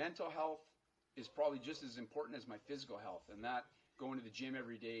my mental health is probably just as important as my physical health, and that going to the gym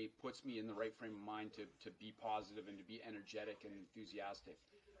every day puts me in the right frame of mind to be positive and to be energetic and enthusiastic.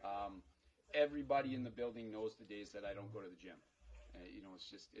 um, Everybody in the building knows the days that I don't go to the gym. It's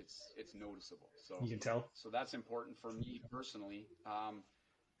just it's noticeable. You can tell. So that's important for me personally.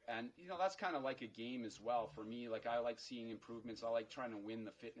 And that's kind of like a game as well for me. Like I like seeing improvements. I like trying to win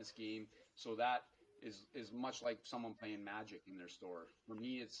the fitness game. So that is much like someone playing Magic in their store. For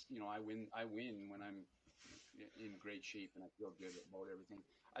me, it's I win when I'm in great shape and I feel good about everything.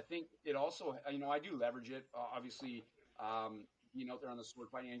 I think it also I do leverage it, obviously. Being out there on the sword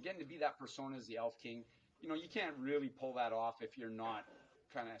fighting and getting to be that persona as the Elf King. You can't really pull that off if you're not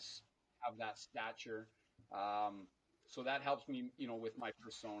kind of have that stature. Um, So that helps me, with my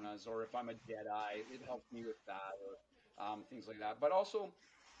personas, or if I'm a Jedi, it helps me with that, or things like that. But also,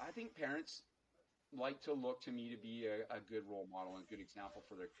 I think parents like to look to me to be a good role model and a good example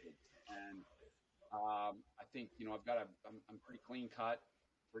for their kids. And I think, I'm pretty clean cut,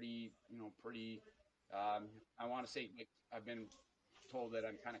 pretty. Um, I want to say, like, I've been told that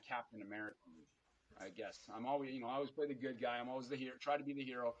I'm kind of Captain American. I guess I'm always, I always play the good guy. I'm always the hero. Try to be the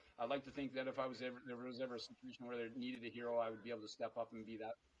hero. I'd like to think that if there was ever a situation where they needed a hero, I would be able to step up and be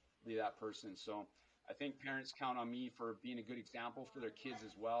that person. So I think parents count on me for being a good example for their kids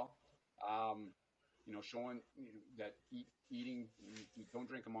as well. Um, showing that eating, don't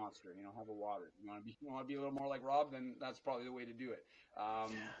drink a monster. Have a water. You want to be a little more like Rob, then that's probably the way to do it.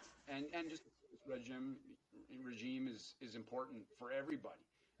 Um, and just regime is important for everybody.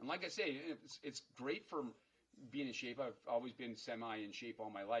 And like I say, it's great for being in shape. I've always been semi in shape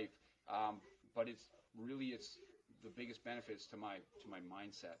all my life, um, but it's the biggest benefits to my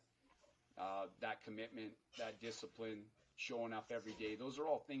mindset. That commitment, that discipline, showing up every day. Those are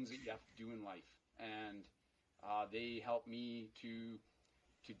all things that you have to do in life, and they help me to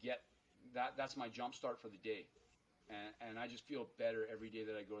get that. That's my jump start for the day, and I just feel better every day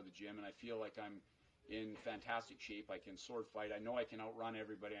that I go to the gym, and I feel like I'm in fantastic shape. I can sword fight. I know I can outrun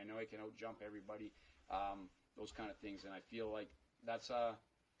everybody. I know I can outjump everybody. Those kind of things, and I feel like that's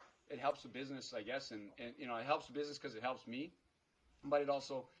it helps the business, I guess, and it helps the business because it helps me, but it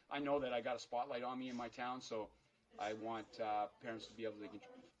also, I know that I got a spotlight on me in my town, so I want parents to be able to,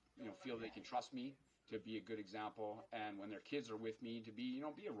 feel they can trust me to be a good example, and when their kids are with me, to be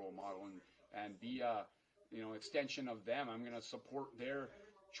a role model, and be a, extension of them. I'm going to support their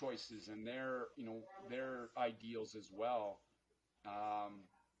choices and their ideals as well. Um,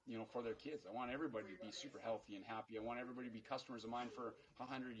 for their kids. I want everybody to be super healthy and happy. I want everybody to be customers of mine for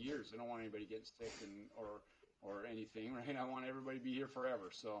 100 years. I don't want anybody getting sick or anything, right? I want everybody to be here forever.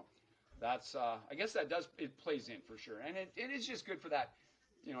 So that's I guess that does, it plays in for sure, and it is just good for that.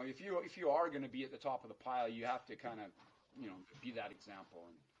 If you are going to be at the top of the pile, you have to kind of be that example.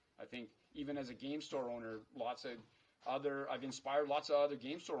 And I think even as a game store owner, I've inspired lots of other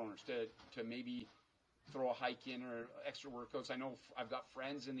game store owners to maybe throw a hike in or extra workouts. I know I've got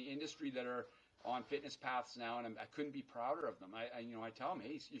friends in the industry that are on fitness paths now, and I couldn't be prouder of them. I tell them,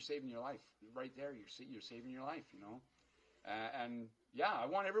 hey, you're saving your life right there. You're saving your life, and yeah, I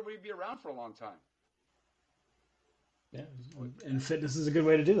want everybody to be around for a long time. Yeah, So and fitness is a good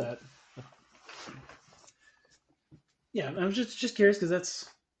way to do that. Yeah, I was just curious because that's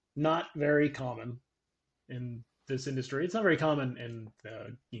not very common in this industry. It's not very common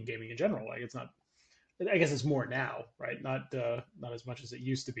in gaming in general. Like it's not. I guess it's more now, right? Not as much as it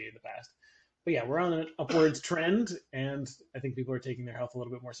used to be in the past. But yeah, we're on an upwards trend, and I think people are taking their health a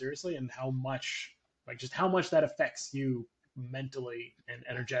little bit more seriously, and just how much that affects you mentally and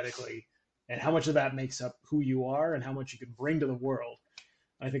energetically, and how much of that makes up who you are, and how much you can bring to the world.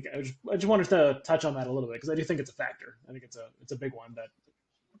 I just wanted to touch on that a little bit because I do think it's a factor. I think it's a big one that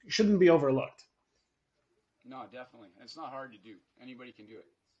shouldn't be overlooked. no, definitely, it's not hard to do. Anybody can do it.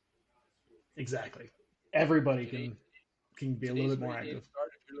 Exactly. Everybody Today, can be a little today's a bit more great day to active. start.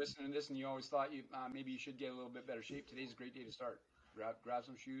 If you're listening to this and you always thought maybe you should get a little bit better shape, today's a great day to start. Grab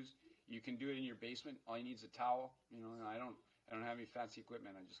some shoes. You can do it in your basement. All you need is a towel. And I don't have any fancy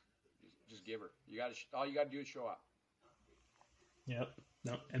equipment. I just give her. All you got to do is show up. Yep.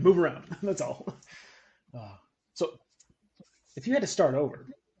 No, and move around. That's all. Uh, so if you had to start over,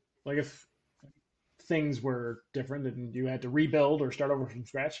 like if things were different and you had to rebuild or start over from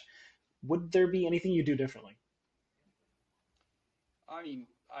scratch, would there be anything you do differently? I mean,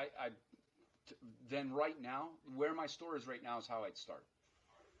 then right now, where my store is right now is how I'd start.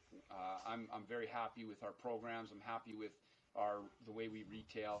 I'm very happy with our programs. I'm happy with the way we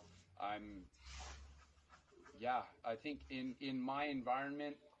retail. I'm Yeah, I think in my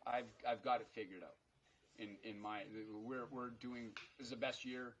environment, I've got it figured out. In my we're doing This is the best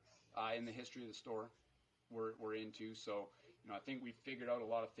year in the history of the store we're into. So I think we've figured out a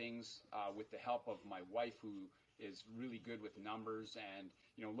lot of things with the help of my wife, who is really good with numbers, and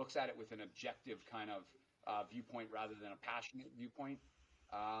looks at it with an objective kind of viewpoint rather than a passionate viewpoint.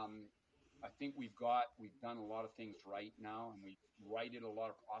 Um, I think we've done a lot of things right now, and we've righted a lot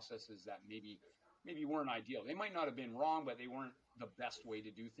of processes that maybe weren't ideal. They might not have been wrong, but they weren't the best way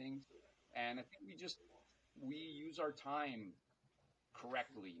to do things. And I think we use our time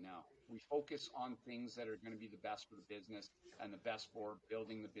correctly now. We focus on things that are going to be the best for the business and the best for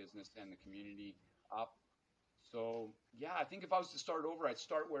building the business and the community up. So yeah, I think if I was to start over, I'd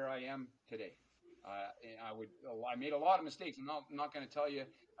start where I am today. And I made a lot of mistakes. I'm not going to tell you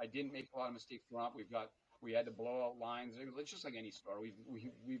I didn't make a lot of mistakes growing up. We've got we had to blow out lines. It's just like any store.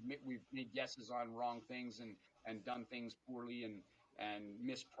 We've made guesses on wrong things and done things poorly and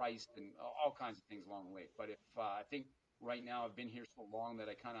mispriced and all kinds of things along the way. But if I think right now I've been here so long that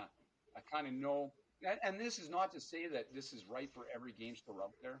I kind of know. And this is not to say that this is right for every game store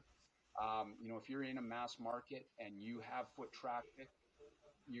out there. If you're in a mass market and you have foot traffic,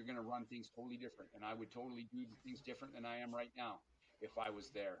 you're going to run things totally different. And I would totally do things different than I am right now if I was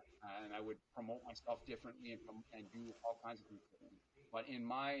there. And I would promote myself differently and do all kinds of things differently. But in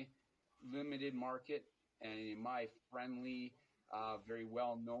my limited market and in my friendly, very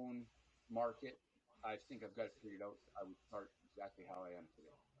well known market, I think I've got it figured out. I would start exactly how I am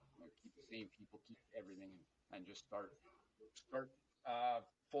today. Keep the same people, keep everything, and just start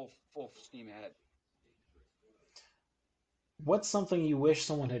full steam ahead. What's something you wish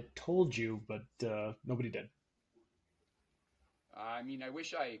someone had told you, but nobody did? I mean, I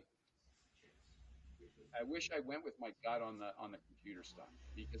wish I went with my gut on the computer stuff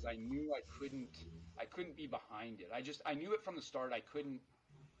because I knew I couldn't be behind it. I knew it from the start. I couldn't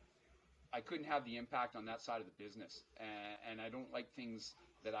have the impact on that side of the business, and I don't like things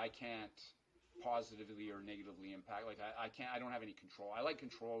that I can't positively or negatively impact. Like I don't have any control. I like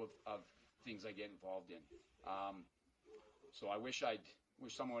control of things I get involved in. So I wish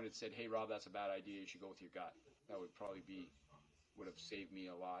someone had said, "Hey, Rob, that's a bad idea. You should go with your gut." That would have saved me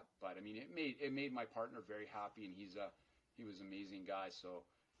a lot. But I mean, it made my partner very happy, and he was an amazing guy. So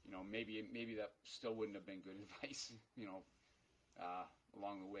maybe that still wouldn't have been good advice.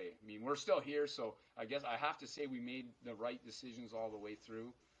 Along the way. I mean, we're still here, so I guess I have to say we made the right decisions all the way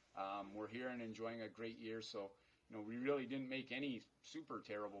through. We're here and enjoying a great year, so we really didn't make any super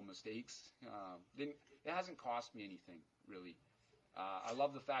terrible mistakes. Didn't It hasn't cost me anything really. I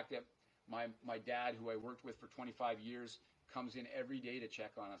love the fact that my dad, who I worked with for 25 years, comes in every day to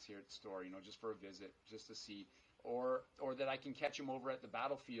check on us here at the store. Just for a visit, just to see, or that I can catch him over at the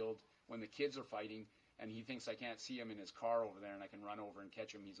battlefield when the kids are fighting and he thinks I can't see him in his car over there, and I can run over and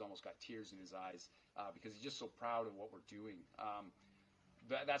catch him. He's almost got tears in his eyes because he's just so proud of what we're doing.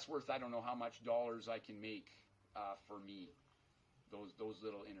 That's worth, I don't know how much dollars I can make for me. Those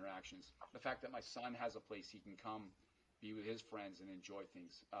little interactions. The fact that my son has a place he can come, be with his friends, and enjoy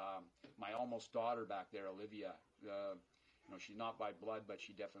things. My almost daughter back there, Olivia. She's not by blood, but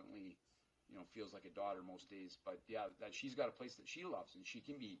she definitely, feels like a daughter most days. But yeah, that she's got a place that she loves and she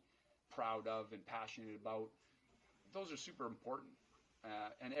can be proud of and passionate about. Those are super important.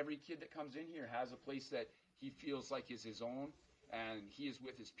 And every kid that comes in here has a place that he feels like is his own, and he is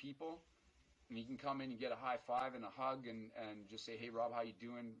with his people, and he can come in and get a high five and a hug and just say, "Hey, Rob, how you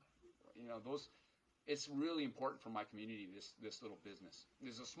doing?" It's really important for my community, this little business.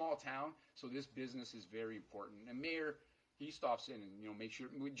 This is a small town, so this business is very important. And Mayor, he stops in and make sure.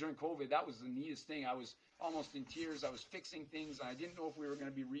 During COVID, that was the neatest thing. I was almost in tears. I was fixing things, and I didn't know if we were going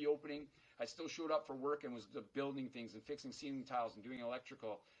to be reopening. I still showed up for work and was building things and fixing ceiling tiles and doing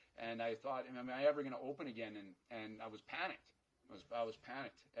electrical. And I thought, am I ever going to open again? And I was panicked. I was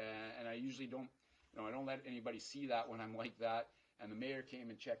panicked, and I usually don't. I don't let anybody see that when I'm like that. And the mayor came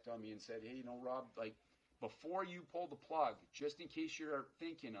and checked on me and said, "Hey, Rob, like, before you pull the plug, just in case you're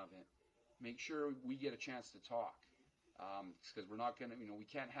thinking of it, make sure we get a chance to talk. Because we're not going to, we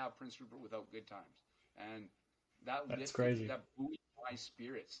can't have Prince Rupert without good times." And that's crazy. That buoyed my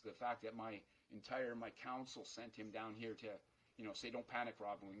spirits. The fact that my council sent him down here to, say, "Don't panic,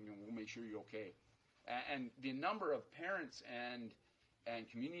 Rob. We'll make sure you're okay." And the number of parents and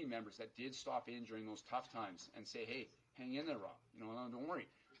community members that did stop in during those tough times and say, "Hey, hang in there, Rob. Don't worry.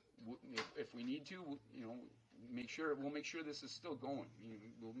 If we need to, we'll make sure this is still going.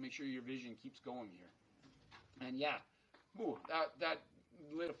 We'll make sure your vision keeps going here." And yeah, that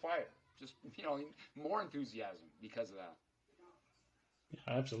lit a fire. Just more enthusiasm because of that.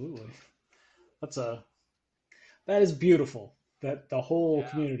 Yeah, absolutely. That is beautiful. That the whole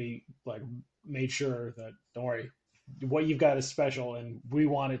community made sure that, don't worry, what you've got is special, and we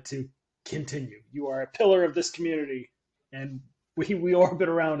want it to continue. You are a pillar of this community, and we orbit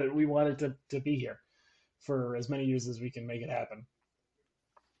around it. We want it to be here for as many years as we can make it happen.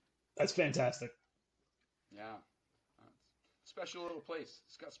 That's fantastic. Yeah. Special little place.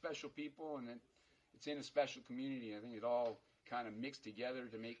 It's got special people, and it's in a special community. I think it all kind of mixed together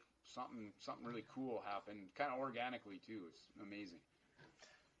to make something really cool happen, kind of organically too. It's amazing.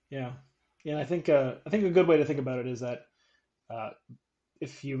 Yeah. I think a good way to think about it is that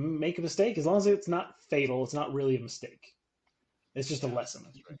if you make a mistake, as long as it's not fatal, it's not really a mistake. It's just a lesson.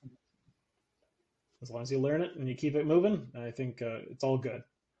 That's right. As long as you learn it and you keep it moving, I think it's all good.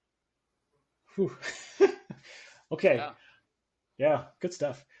 Whew. Okay. Yeah. Yeah, good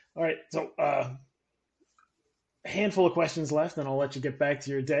stuff. All right, so a handful of questions left, and I'll let you get back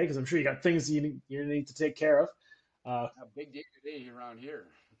to your day because I'm sure you got things you need to take care of. Uh, A big day today around here.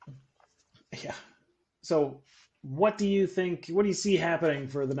 yeah. So, what do you think? What do you see happening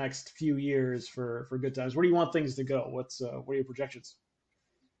for the next few years for Good Times? Where do you want things to go? What are your projections?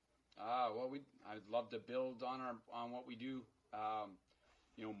 Well, I'd love to build on what we do. Um,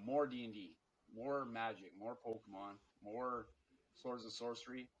 more D&D, more Magic, more Pokemon, more Swords and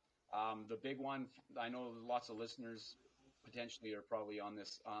Sorcery. The big one, I know lots of listeners potentially are probably on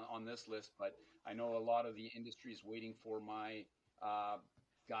this list, but I know a lot of the industry is waiting for my uh,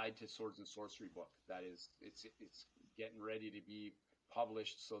 guide to Swords and Sorcery book. That is, it's getting ready to be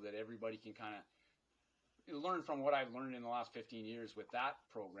published so that everybody can kind of learn from what I've learned in the last 15 years with that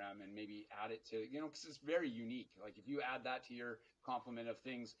program and maybe add it to, because it's very unique. Like if you add that to your complement of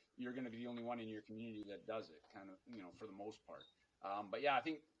things, you're going to be the only one in your community that does it kind of, for the most part. But yeah, I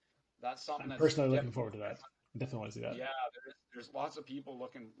think that's something I'm that's personally looking definitely, forward to that. Definitely want to see that. yeah, there's lots of people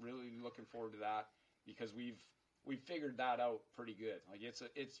really looking forward to that because we've figured that out pretty good. Like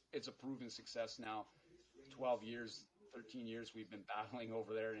it's a proven success now. 12 years, 13 years we've been battling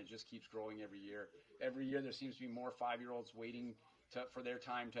over there, and it just keeps growing every year. Every year there seems to be more 5-year-olds waiting for their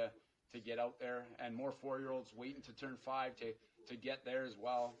time to get out there, and more 4-year-olds waiting to turn 5 to get there as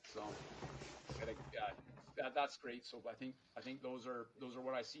well. So that's great. So I think those are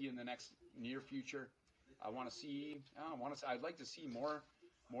what I see in the next near future. I'd like to see more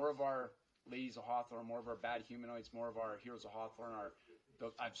of our ladies of Hawthorne, more of our bad humanoids, more of our heroes of Hawthorne.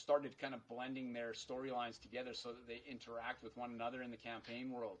 I've started kind of blending their storylines together so that they interact with one another in the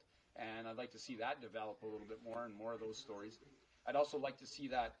campaign world, and I'd like to see that develop a little bit more and more of those stories. I'd also like to see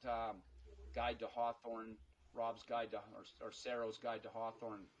that guide to Hawthorne, Rob's guide to or Sarah's guide to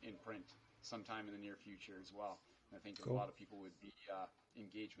Hawthorne in print sometime in the near future as well. And I think a Cool. lot of people would be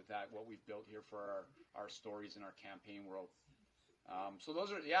engaged with that, what we've built here for our stories in our campaign world. So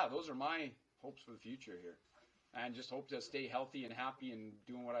those are my hopes for the future here, and just hope to stay healthy and happy and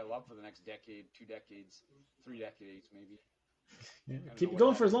doing what I love for the next decade, 2 decades, 3 decades, maybe. Yeah. I don't know Keep it what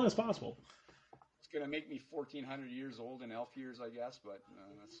going for that as long means. as possible. It's gonna make me 1,400 years old in elf years, I guess, but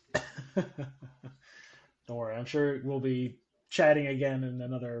that's Don't worry. I'm sure we'll be chatting again in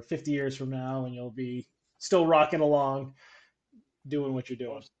another 50 years from now, and you'll be still rocking along, doing what you're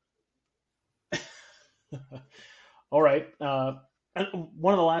doing. hope. All right. And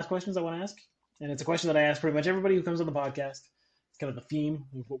one of the last questions I want to ask, and it's a question that I ask pretty much everybody who comes on the podcast. It's kind of the theme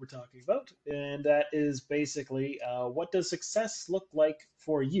of what we're talking about, and that is basically what does success look like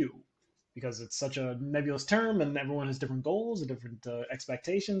for you? Because it's such a nebulous term, and everyone has different goals and different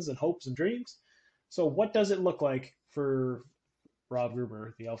expectations and hopes and dreams. So, what does it look like for Rob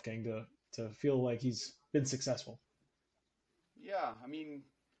Gruber, the Elf King, to feel like he's been successful? Yeah, I mean,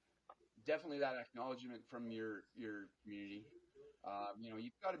 definitely that acknowledgement from your community.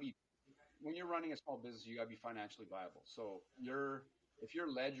 You've got to be when you're running a small business, you got to be financially viable. So if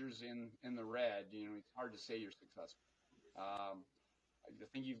your ledger's in the red, it's hard to say you're successful. Um, I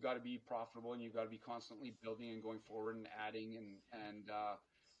think you've got to be profitable, and you've got to be constantly building and going forward and adding and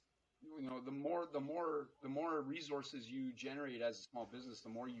the more resources you generate as a small business, the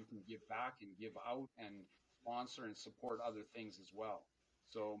more you can give back and give out and sponsor and support other things as well.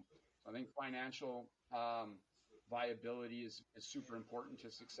 So I think financial viability is super important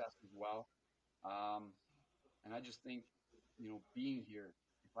to success as well. Um, and I just think, being here,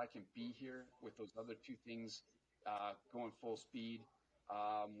 if I can be here with those other two things going full speed,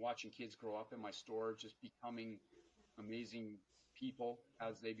 watching kids grow up in my store, just becoming amazing people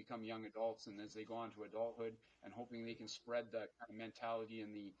as they become young adults and as they go on to adulthood, and hoping they can spread the kind of mentality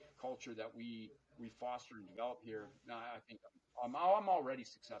and the culture that we foster and develop here. I think I'm already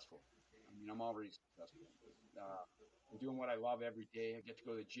successful. I mean, I'm already successful. Uh, I'm doing what I love every day. I get to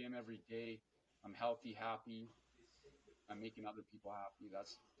go to the gym every day. I'm healthy, happy. I'm making other people happy.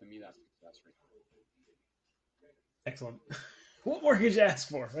 That's to me, that's success right Excellent. What more could you ask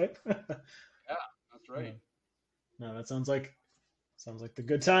for, right? there. Yeah, that's Yeah. right. No, that sounds like the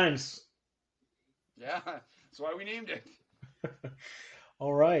good times. Yeah, that's why we named it.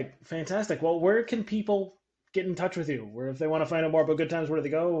 All right, fantastic. Well, where can people get in touch with you? Where if they want to find out more about Good Times, where do they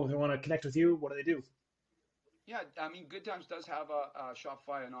go? If they want to connect with you, what do they do? Yeah, I mean, Good Times does have a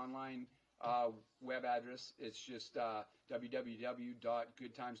Shopify, an online uh, web address. It's just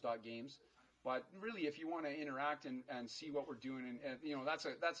www.goodtimes.games. But really, if you want to interact and see what we're doing, and that's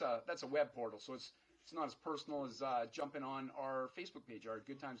a web portal, so it's it's not as personal as jumping on our Facebook page, our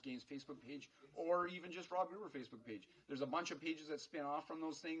Good Times Games Facebook page, or even just Rob Gruber Facebook page. There's a bunch of pages that spin off from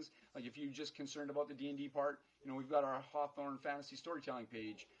those things. Like if you're just concerned about the D&D part, we've got our Hawthorne Fantasy Storytelling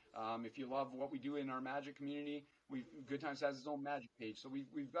page. If you love what we do in our Magic community, Good Times has its own Magic page. So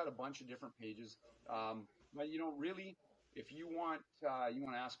we've got a bunch of different pages. But really, if you want to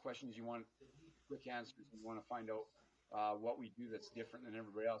ask questions, you want quick answers, you want to find out what we do that's different than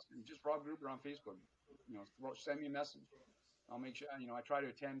everybody else, and just Rob Gruber on Facebook. Send me a message. I'll make sure. I try to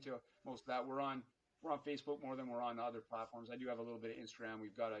attend to most of that. We're on Facebook more than we're on other platforms. I do have a little bit of Instagram.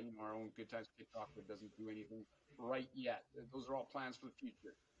 We've got our own Good Times TikTok that doesn't do anything right yet. Those are all plans for the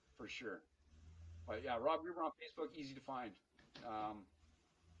future, for sure. But yeah, Rob Gruber on Facebook, easy to find.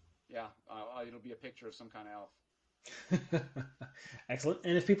 It'll be a picture of some kind of elf. Excellent.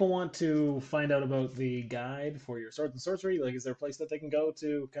 And if people want to find out about the guide for your swords and sorcery, like, is there a place that they can go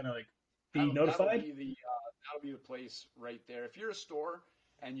to kind of like be notified? That'll be the place right there. If you're a store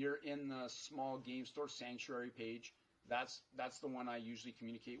and you're in the small game store sanctuary page, that's the one I usually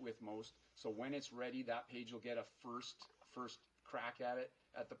communicate with most. So when it's ready, that page will get a first crack at it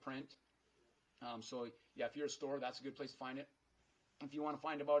at the print. So yeah, if you're a store, that's a good place to find it. If you want to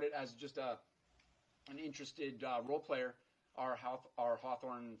find about it as just an interested role player, our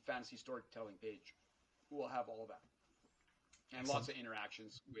Hawthorne Fantasy Storytelling page will have all of that, and lots of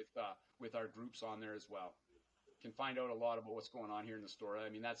interactions with our groups on there as well. Can find out a lot about what's going on here in the store. I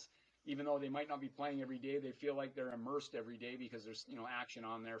mean, that's, even though they might not be playing every day, they feel like they're immersed every day because there's action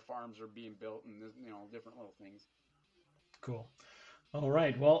on there. Farms are being built, and different little things. Cool. All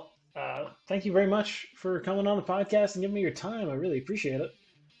right. Well, thank you very much for coming on the podcast and giving me your time. I really appreciate it.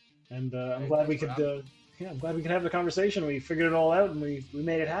 And I'm glad we could. I'm glad we could have the conversation. We figured it all out, and we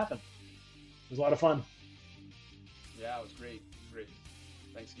made it happen. It was a lot of fun. Yeah, it was great. Great.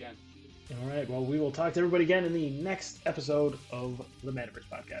 Thanks again. All right. Well, we will talk to everybody again in the next episode of the Manaverse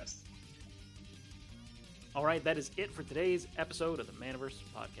Podcast. All right, that is it for today's episode of the Manaverse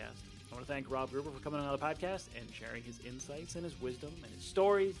Podcast. I want to thank Rob Gruber for coming on the podcast and sharing his insights and his wisdom and his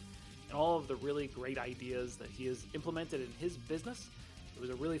stories and all of the really great ideas that he has implemented in his business. It was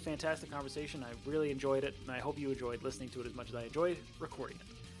a really fantastic conversation. I really enjoyed it, and I hope you enjoyed listening to it as much as I enjoyed recording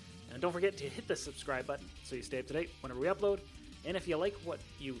it. And don't forget to hit the subscribe button so you stay up to date whenever we upload. And if you like what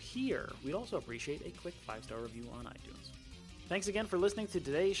you hear, we'd also appreciate a quick 5-star review on iTunes. Thanks again for listening to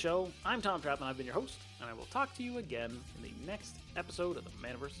today's show. I'm Tom Trapp, and I've been your host, and I will talk to you again in the next episode of the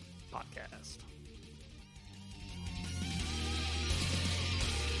Manaverse Podcast.